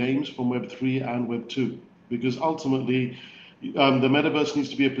bring in games from Web3 and Web2, because ultimately the metaverse needs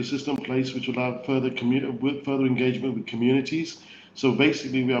to be a persistent place which will have further engagement with communities. So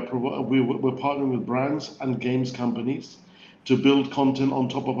basically, we're partnering with brands and games companies to build content on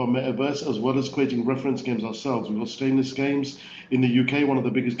top of our metaverse, as well as creating reference games ourselves. We've got Stainless Games in the UK, one of the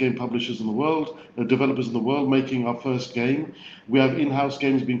biggest game publishers in the world, developers in the world, making our first game. We have in-house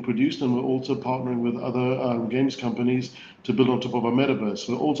games being produced, and we're also partnering with other games companies to build on top of our metaverse.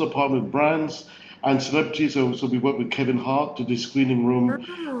 We're also partnering with brands and celebrities. So we work with Kevin Hart to do screening room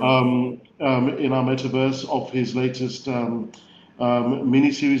in our metaverse of his latest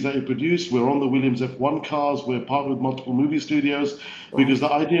mini-series that he produced. We're on the Williams F1 cars. We're partnered with multiple movie studios, because the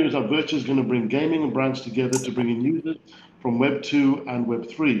idea is that Virtua is going to bring gaming and brands together to bring in users from Web 2 and Web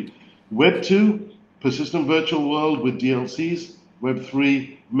 3. Web 2, persistent virtual world with DLCs. Web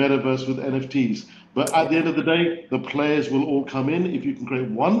 3, metaverse with NFTs. But at the end of the day, the players will all come in if you can create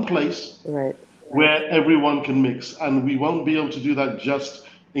one place where everyone can mix. And we won't be able to do that just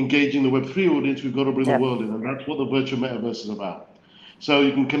engaging the Web3 audience. We've got to bring the world in, and that's what the virtual metaverse is about. So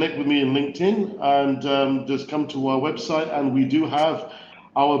you can connect with me in LinkedIn, and just come to our website, and we do have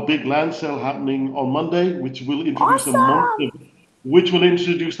our big land sale happening on Monday, which will introduce the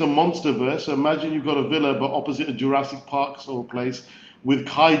Monsterverse. So imagine you've got a villa, but opposite a Jurassic Park sort of place, with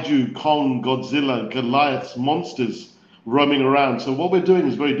kaiju, Kong, Godzilla, Goliaths, monsters roaming around. So what we're doing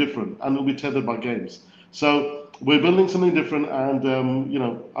is very different, and it'll be tethered by games. So we're building something different, and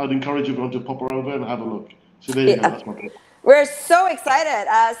I'd encourage everyone to pop over and have a look. So there you go. That's my pitch. We're so excited.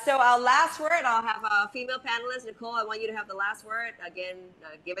 So our last word, I'll have a female panelist, Nicole. I want you to have the last word. Again,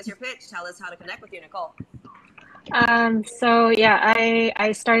 give us your pitch. Tell us how to connect with you, Nicole. I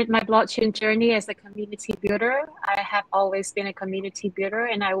started my blockchain journey as a community builder. I have always been a community builder,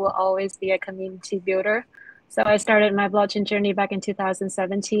 and I will always be a community builder. So I started my blockchain journey back in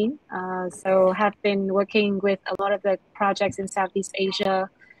 2017. So have been working with a lot of the projects in Southeast Asia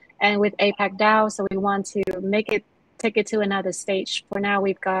and with APAC DAO. So we want to take it to another stage. For now,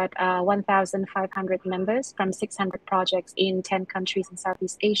 we've got 1,500 members from 600 projects in 10 countries in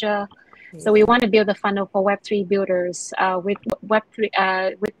Southeast Asia. So we want to build a funnel for Web3 builders with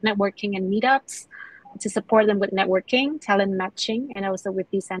networking and meetups to support them with networking, talent matching, and also with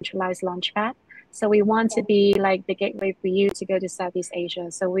decentralized launchpad. So we want to be like the gateway for you to go to Southeast Asia.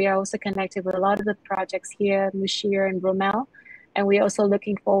 So we are also connected with a lot of the projects here, Musheer and Rommel. And we're also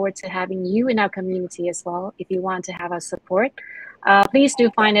looking forward to having you in our community as well, if you want to have our support. Please do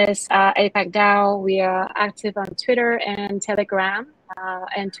find us APAC DAO. We are active on Twitter and Telegram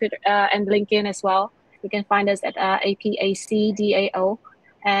and Twitter and LinkedIn as well. You can find us at APAC DAO.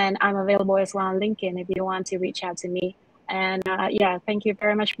 And I'm available as well on LinkedIn if you want to reach out to me. And yeah, thank you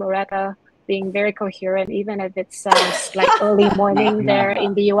very much, Loretta, being very coherent, even if it's like early morning there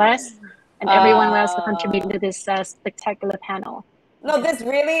in the US, and everyone else for contributing to this spectacular panel. No, this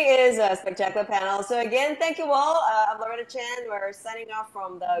really is a spectacular panel. So again, thank you all. I'm Loretta Chen. We're signing off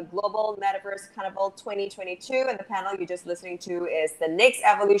from the Global Metaverse Carnival 2022. And the panel you're just listening to is the next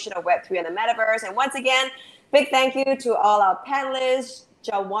evolution of Web3 and the Metaverse. And once again, big thank you to all our panelists,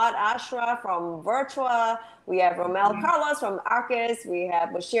 Jawad Ashraf from Virtua. We have Rommel Carlos from Arcus. We have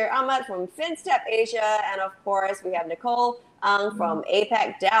Musheer Ahmed from Finstep Asia. And of course, we have Nicole from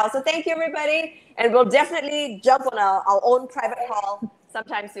APAC DAO. So thank you, everybody. And we'll definitely jump on our own private call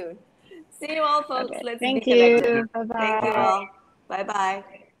sometime soon. See you all, folks. Okay. Let's Thank be connected. you. Bye-bye. Thank you all.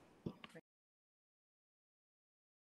 Bye-bye.